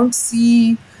 I don't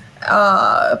see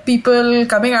people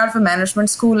coming out of a management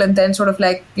school and then sort of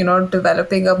like,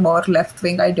 developing a more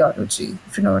left-wing ideology,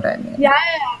 if you know what I mean. Yeah.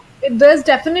 There's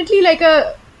definitely like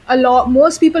a lot,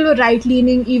 most people were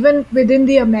right-leaning even within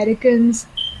the Americans,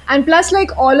 and plus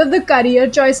like all of the career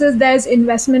choices, there's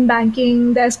investment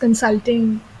banking, there's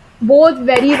consulting, both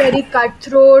very, very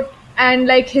cutthroat, and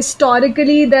like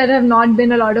historically there have not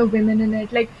been a lot of women in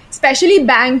it, like especially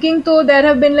banking though. There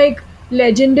have been like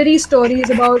legendary stories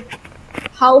about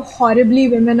how horribly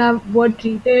women were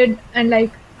treated and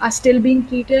like are still being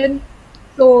treated.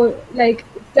 So like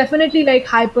definitely like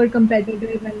hyper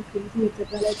competitive and crazy,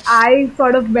 etc. Like I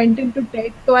sort of went into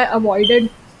tech, so I avoided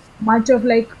much of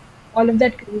like all of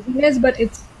that craziness, but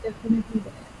it's definitely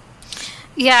there.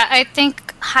 Yeah, I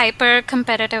think hyper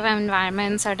competitive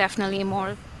environments are definitely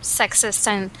more sexist,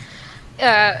 and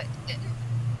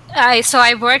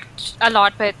I worked a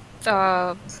lot with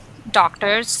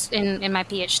doctors in my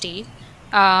PhD,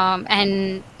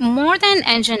 and more than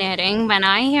engineering, when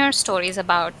I hear stories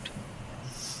about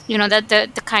that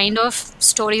the kind of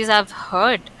stories I've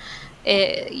heard,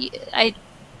 a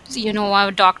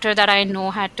doctor that I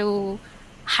know had to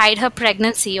hide her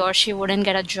pregnancy or she wouldn't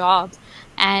get a job,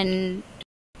 and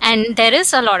there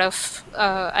is a lot of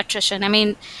attrition. I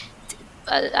mean,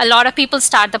 a lot of people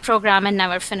start the program and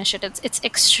never finish it. It's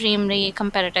extremely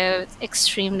competitive,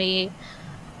 extremely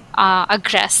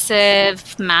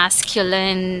aggressive,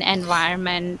 masculine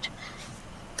environment.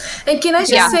 And can I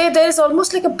just say, there's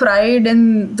almost like a pride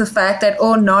in the fact that,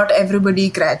 oh, not everybody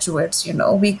graduates,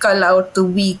 we cull out the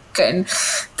weak, and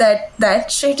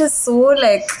that shit is so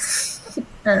like,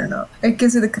 I don't know, it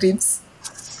gives you the creeps.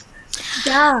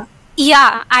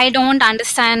 Yeah, I don't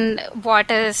understand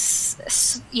what is,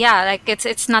 like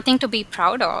it's nothing to be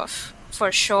proud of,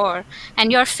 for sure.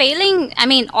 And you're failing, I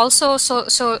mean, also,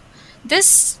 so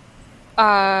this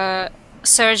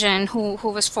surgeon who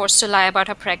was forced to lie about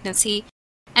her pregnancy,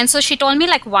 and so she told me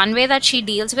like one way that she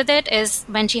deals with it is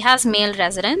when she has male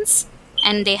residents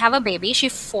and they have a baby, she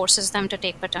forces them to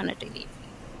take paternity leave.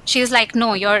 She's like,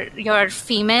 no, your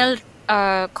female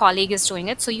colleague is doing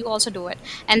it, so you also do it.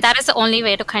 And that is the only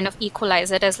way to kind of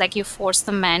equalize it, is like you force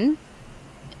the men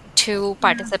to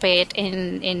participate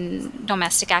in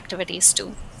domestic activities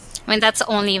too. I mean, that's the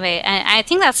only way. And I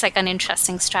think that's like an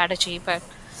interesting strategy, but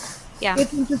yeah.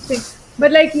 It's interesting.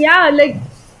 But like,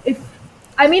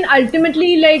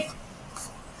 ultimately, like,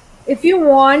 if you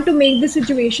want to make the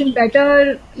situation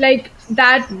better, like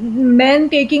that men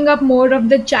taking up more of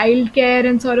the childcare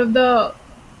and sort of the,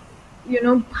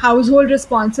 household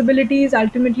responsibility is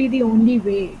ultimately the only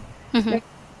way. Mm-hmm.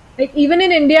 Like even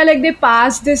in India, like they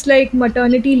passed this like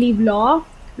maternity leave law,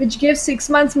 which gives 6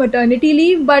 months maternity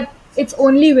leave, but it's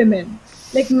only women.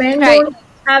 Like men don't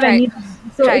have anything.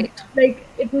 So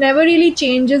it never really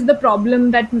changes the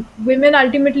problem that women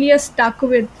ultimately are stuck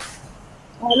with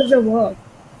all of the work.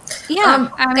 Yeah,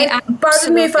 I mean,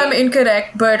 pardon me if I'm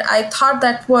incorrect, but I thought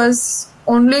that was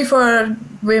only for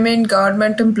women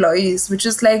government employees, which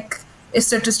is like a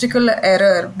statistical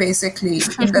error, basically,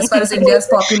 as far as India's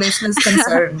population is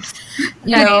concerned.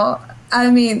 You know, I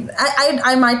mean,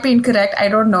 I might be incorrect. I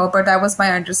don't know, but that was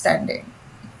my understanding.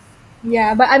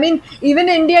 Yeah, but I mean, even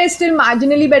India is still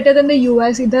marginally better than the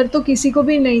US. इधर तो किसी को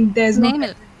भी नहीं, there's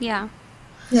no. Yeah.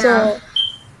 So,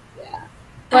 yeah.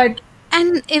 But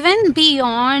and even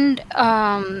beyond,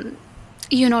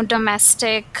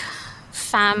 domestic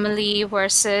family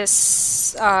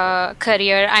versus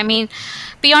career. I mean,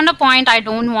 beyond a point, I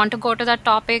don't want to go to that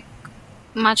topic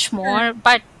much more.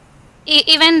 But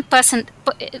even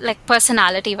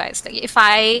personality wise, like if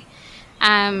I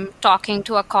am talking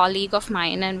to a colleague of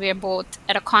mine and we're both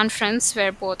at a conference,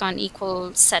 we're both on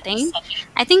equal setting,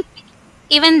 I think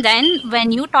even then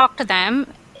when you talk to them,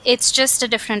 it's just a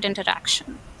different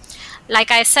interaction.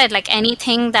 Like I said, like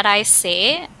anything that I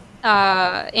say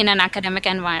in an academic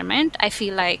environment, I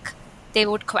feel like they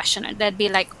would question it. They'd be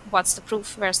like, what's the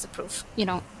proof? Where's the proof?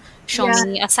 Show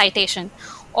me a citation.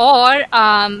 Or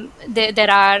there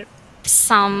are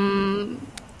some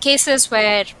cases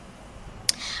where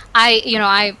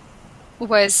I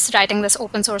was writing this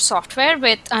open source software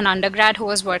with an undergrad who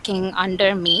was working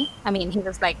under me. I mean, he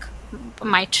was like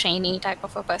my trainee type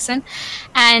of a person.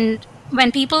 And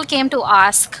when people came to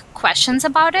ask questions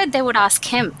about it, they would ask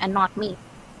him and not me.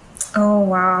 Oh,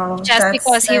 wow. Just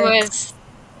because he was,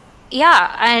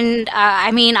 yeah. And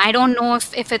I mean, I don't know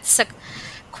if it's a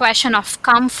question of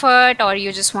comfort or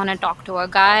you just want to talk to a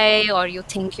guy or you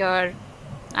think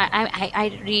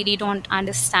I really don't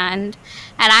understand.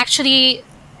 And actually,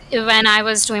 when I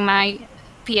was doing my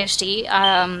PhD,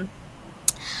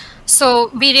 so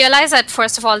we realized that,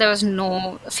 first of all, there was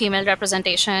no female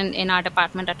representation in our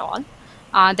department at all.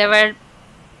 There were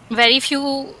very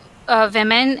few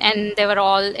women, and they were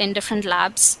all in different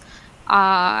labs.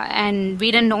 And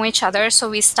we didn't know each other, so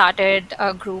we started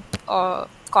a group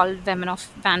called Women of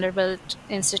Vanderbilt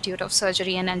Institute of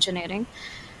Surgery and Engineering.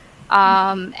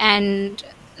 And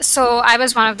so I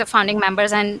was one of the founding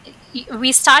members, and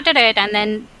we started it, and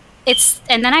then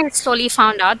I slowly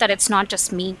found out that it's not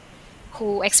just me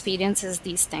who experiences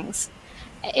these things.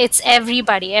 It's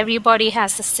everybody. Everybody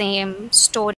has the same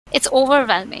story. It's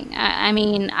overwhelming. I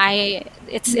mean,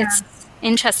 it's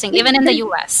interesting, even in the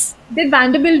US. Did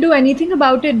Vanderbilt do anything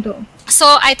about it though?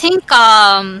 So I think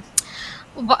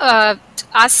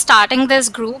us starting this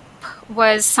group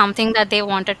was something that they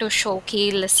wanted to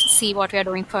showcase, let's see what we are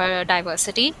doing for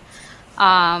diversity.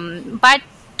 But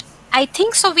I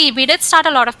think so we did start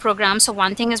a lot of programs. So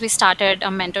one thing is we started a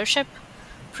mentorship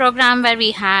program where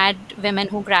we had women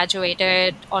who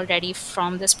graduated already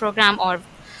from this program or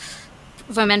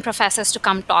women professors to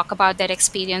come talk about their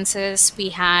experiences. We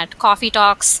had coffee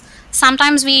talks.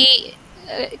 Sometimes we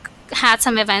had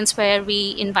some events where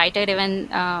we invited even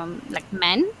like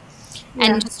men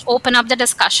and just open up the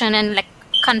discussion and like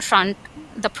confront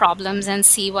the problems and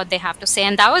see what they have to say.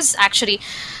 And that was actually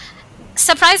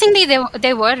surprisingly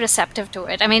they were receptive to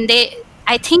it. I mean,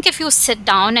 I think if you sit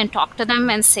down and talk to them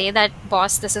and say that,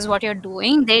 boss, this is what you're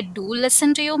doing, they do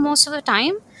listen to you most of the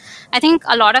time. I think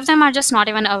a lot of them are just not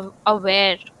even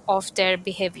aware of their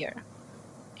behavior,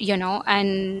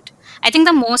 and I think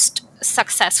the most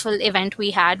successful event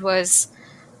we had was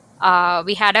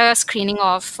we had a screening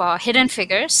of Hidden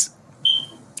Figures.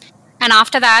 And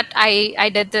after that, I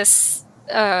did this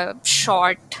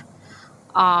short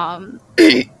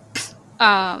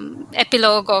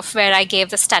epilogue of where I gave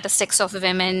the statistics of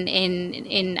women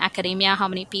in academia, how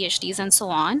many PhDs and so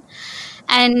on.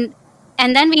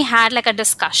 And then we had like a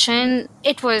discussion.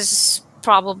 It was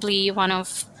probably one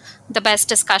of the best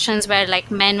discussions where like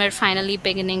men were finally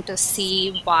beginning to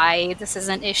see why this is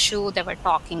an issue they were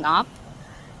talking up.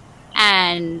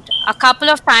 And a couple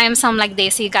of times some like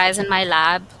desi guys in my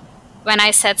lab, when I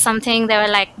said something, they were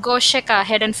like, go shika,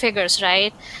 Hidden Figures,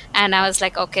 right? And I was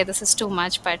like, okay, this is too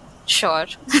much, but sure.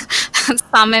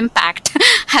 Some impact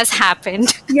has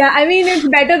happened. Yeah, I mean, it's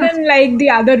better than like the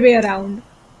other way around.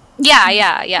 Yeah.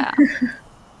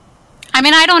 I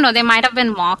mean, I don't know, they might have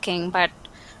been mocking, but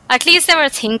at least they were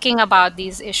thinking about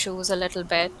these issues a little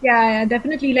bit. Yeah,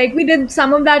 definitely. Like we did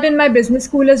some of that in my business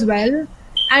school as well.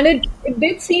 And it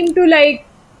did seem to like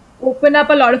open up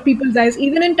a lot of people's eyes,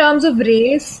 even in terms of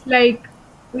race, like,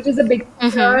 which is a big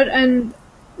fear. And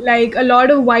like a lot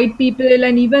of white people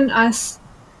and even us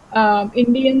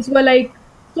Indians were like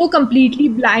so completely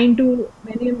blind to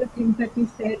many of the things that we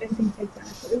said and things like that.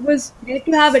 So it was great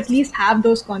to have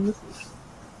those conversations.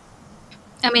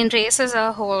 I mean, race is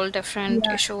a whole different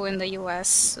issue in the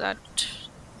US.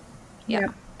 Yeah,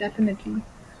 definitely.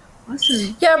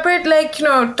 Awesome. Yeah, but like,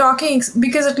 talking,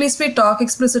 because at least we talk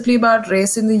explicitly about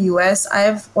race in the US, I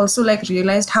have also like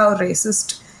realized how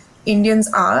racist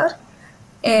Indians are.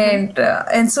 And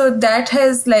so that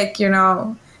has like,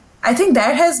 I think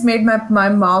that has made my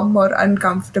mom more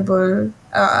uncomfortable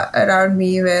around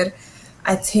me, where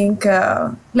I think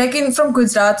like in from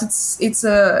Gujarat, it's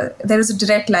a there is a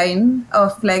direct line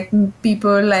of like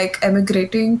people like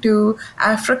emigrating to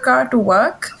Africa to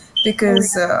work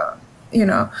because you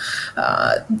know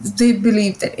they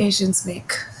believe that Asians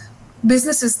make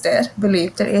businesses there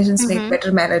believe that Asians make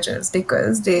better managers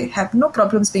because they have no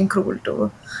problems being cruel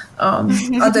to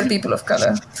other people of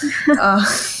color.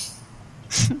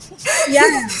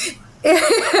 Yeah.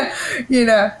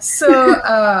 So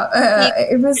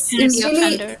it was really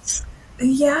offenders.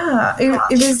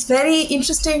 it was very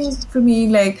interesting for me,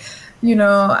 like, you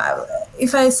know,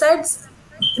 if I said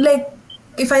like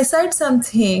if I said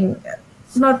something,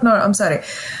 not no I'm sorry,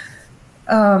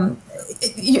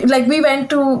 like we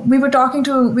were talking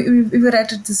to we were at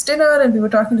this dinner and we were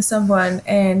talking to someone,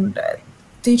 and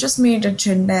they just made a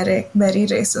generic, very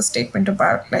racist statement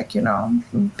about, like, you know,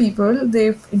 people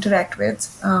they interact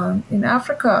with in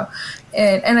Africa,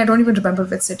 and I don't even remember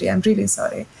which city. I'm really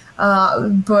sorry,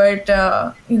 but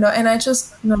you know, and I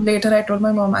just, you know, later I told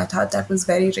my mom I thought that was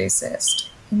very racist.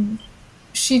 And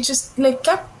she just like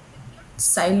kept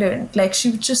silent, like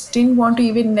she just didn't want to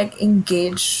even like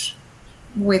engage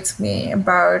with me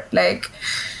about like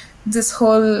this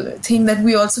whole thing that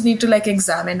we also need to like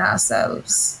examine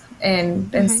ourselves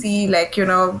and see, like, you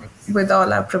know, with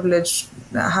all our privilege,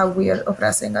 how we are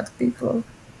oppressing other people.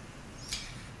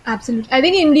 Absolutely. I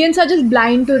think Indians are just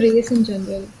blind to race in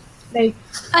general. Like,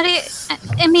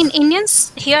 I mean,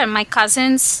 Indians here, my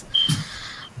cousins,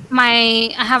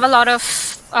 I have a lot of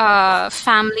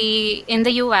family in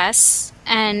the US,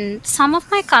 and some of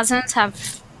my cousins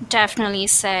have definitely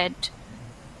said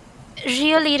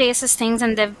really racist things,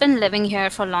 and they've been living here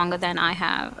for longer than I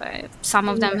have. Some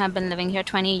of them have been living here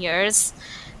 20 years,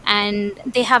 and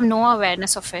they have no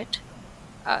awareness of it.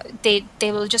 They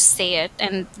will just say it,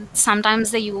 and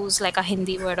sometimes they use like a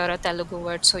Hindi word or a Telugu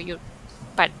word.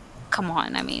 But come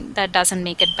on, I mean, that doesn't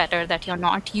make it better that you're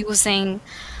not using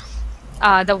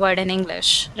the word in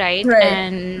English, right? Right.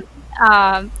 And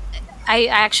I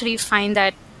actually find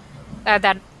that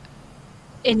that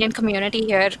Indian community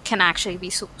here can actually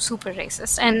be super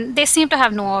racist, and they seem to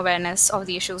have no awareness of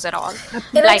the issues at all. And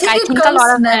like I think it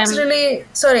comes naturally.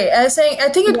 Sorry, I was saying I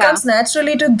think it comes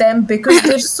naturally to them because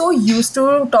they're so used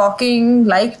to talking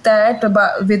like that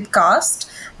about with caste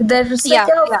that it's like,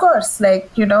 of course, like,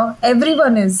 you know,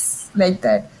 everyone is like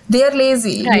that. They are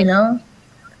lazy, right. You know.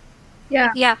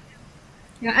 Yeah,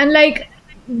 and like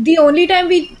the only time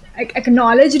we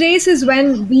acknowledge race is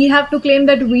when we have to claim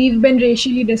that we've been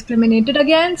racially discriminated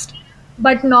against,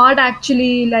 but not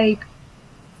actually like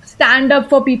stand up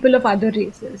for people of other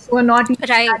races who are not even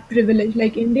that privileged.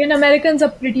 Like Indian Americans are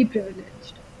pretty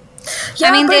privileged. Yeah,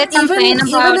 I mean, but even in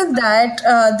that,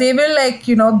 they will, like,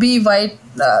 you know, be white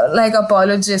like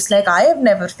apologists. Like, I have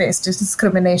never faced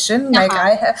discrimination. Like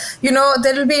I have, you know,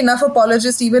 there will be enough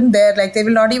apologists even there. Like they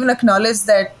will not even acknowledge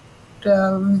that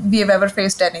we have ever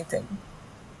faced anything.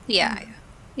 Yeah,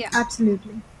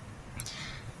 absolutely.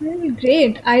 Really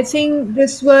great. I think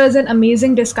this was an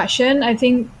amazing discussion. I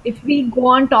think if we go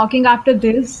on talking after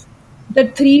this, the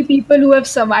 3 people who have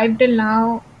survived till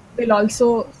now will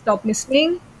also stop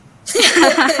listening. So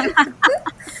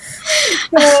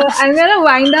I'm gonna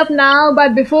wind up now,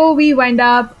 but before we wind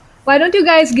up, why don't you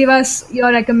guys give us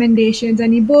your recommendations?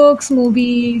 Any books,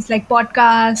 movies, like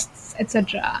podcasts,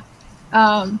 etc.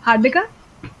 Hardika?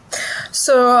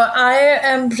 So I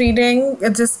am reading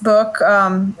this book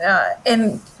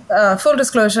in full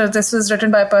disclosure, this was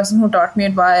written by a person who taught me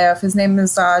at YF. His name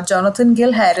is Jonathan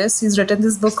Gill Harris. He's written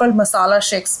this book called Masala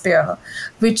Shakespeare,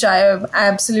 which I am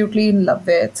absolutely in love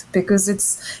with because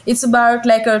it's about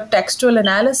like a textual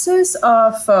analysis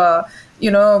of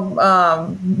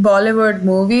Bollywood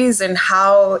movies and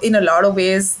how in a lot of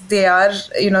ways they are,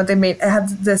 they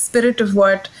have the spirit of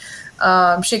what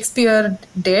Shakespeare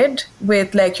did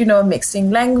with, like, mixing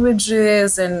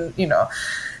languages and,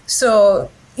 so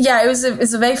yeah, it's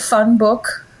a very fun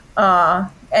book,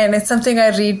 and it's something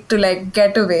I read to like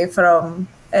get away from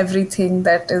everything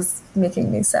that is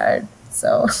making me sad.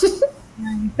 So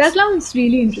that sounds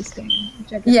really interesting.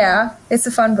 Check it out. It's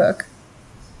a fun book.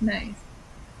 Nice.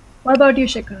 What about you,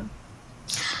 Shikha?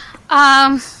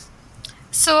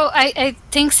 So I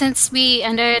think since we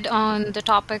ended on the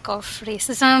topic of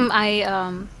racism, I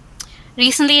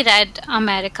recently read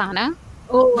Americana.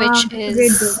 Which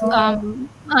is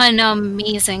an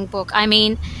amazing book. I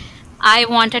mean, I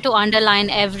wanted to underline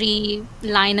every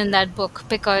line in that book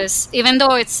because even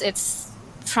though it's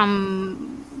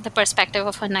from the perspective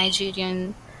of a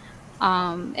Nigerian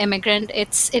immigrant,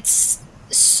 it's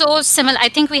so similar. I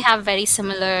think we have very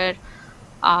similar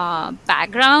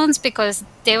backgrounds, because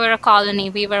they were a colony,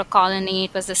 we were a colony.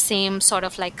 It was the same sort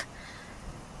of like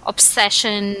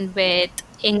obsession with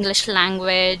English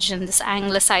language and this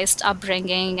anglicized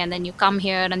upbringing, and then you come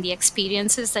here and the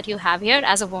experiences that you have here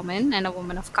as a woman and a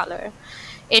woman of color.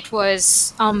 It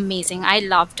was amazing. I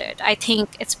loved it. I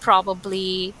think it's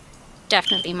probably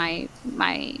definitely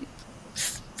my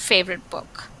favorite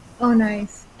book Oh,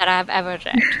 nice. that I've ever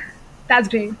read. That's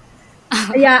great.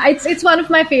 Yeah, it's one of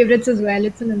my favorites as well.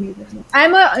 It's an amazing book.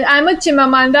 I'm a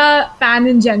Chimamanda fan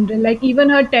in general. Like even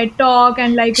her TED talk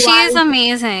and like She is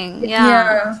amazing.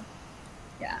 Yeah.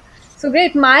 Yeah. So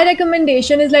great. My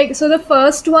recommendation is like, so the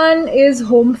first one is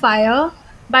Home Fire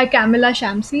by Kamila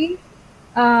Shamsi.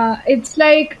 It's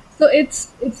like, so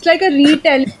it's like a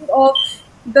retelling of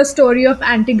the story of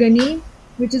Antigone,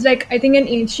 which is like I think an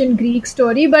ancient Greek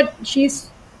story, but she's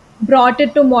brought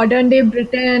it to modern day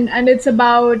Britain, and it's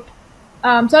about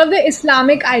sort of the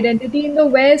Islamic identity in the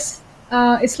West,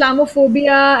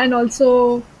 Islamophobia, and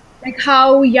also like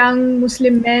how young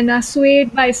Muslim men are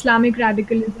swayed by Islamic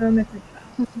radicalism, etc.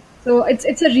 So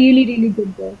it's a really really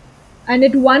good book, and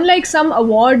it won like some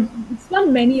award. It's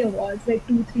won many awards, like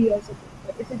 2-3 years ago.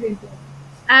 But it's a great book.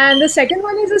 And the second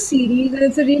one is a series, and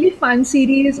it's a really fun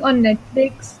series on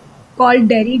Netflix called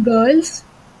Derry Girls,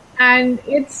 and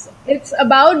it's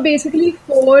about basically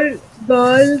 4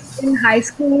 girls in high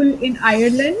school in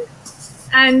Ireland,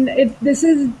 and this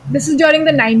is during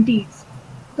the 90s.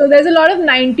 So there's a lot of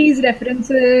 90s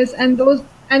references, and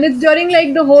it's during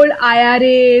like the whole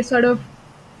IRA sort of.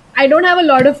 I don't have a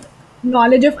lot of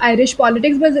knowledge of Irish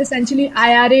politics, but essentially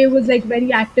IRA was like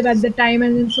very active at the time,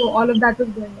 and then so all of that was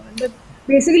going on. But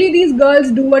basically, these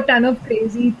girls do a ton of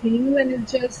crazy things, and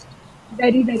it's just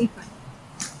very very fun.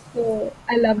 So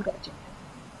I love watching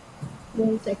it.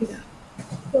 So check it out.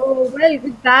 So well,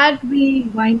 with that we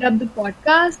wind up the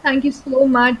podcast. Thank you so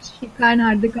much, Shikha and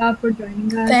Hardika, for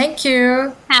joining us. Thank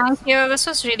you. Thank you. This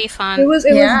was really fun. It was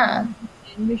Yeah.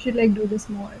 we should like do this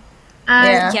more. And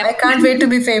Yeah. Yep. I can't wait to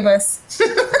be famous.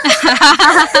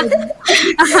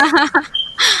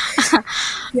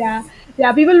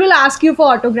 yeah, people will ask you for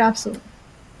autographs soon.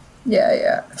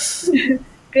 Yeah.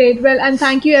 Great. Well, and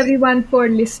thank you everyone for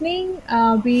listening.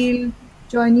 We'll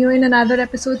join you in another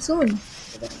episode soon.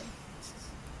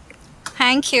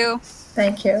 Thank you.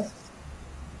 Thank you.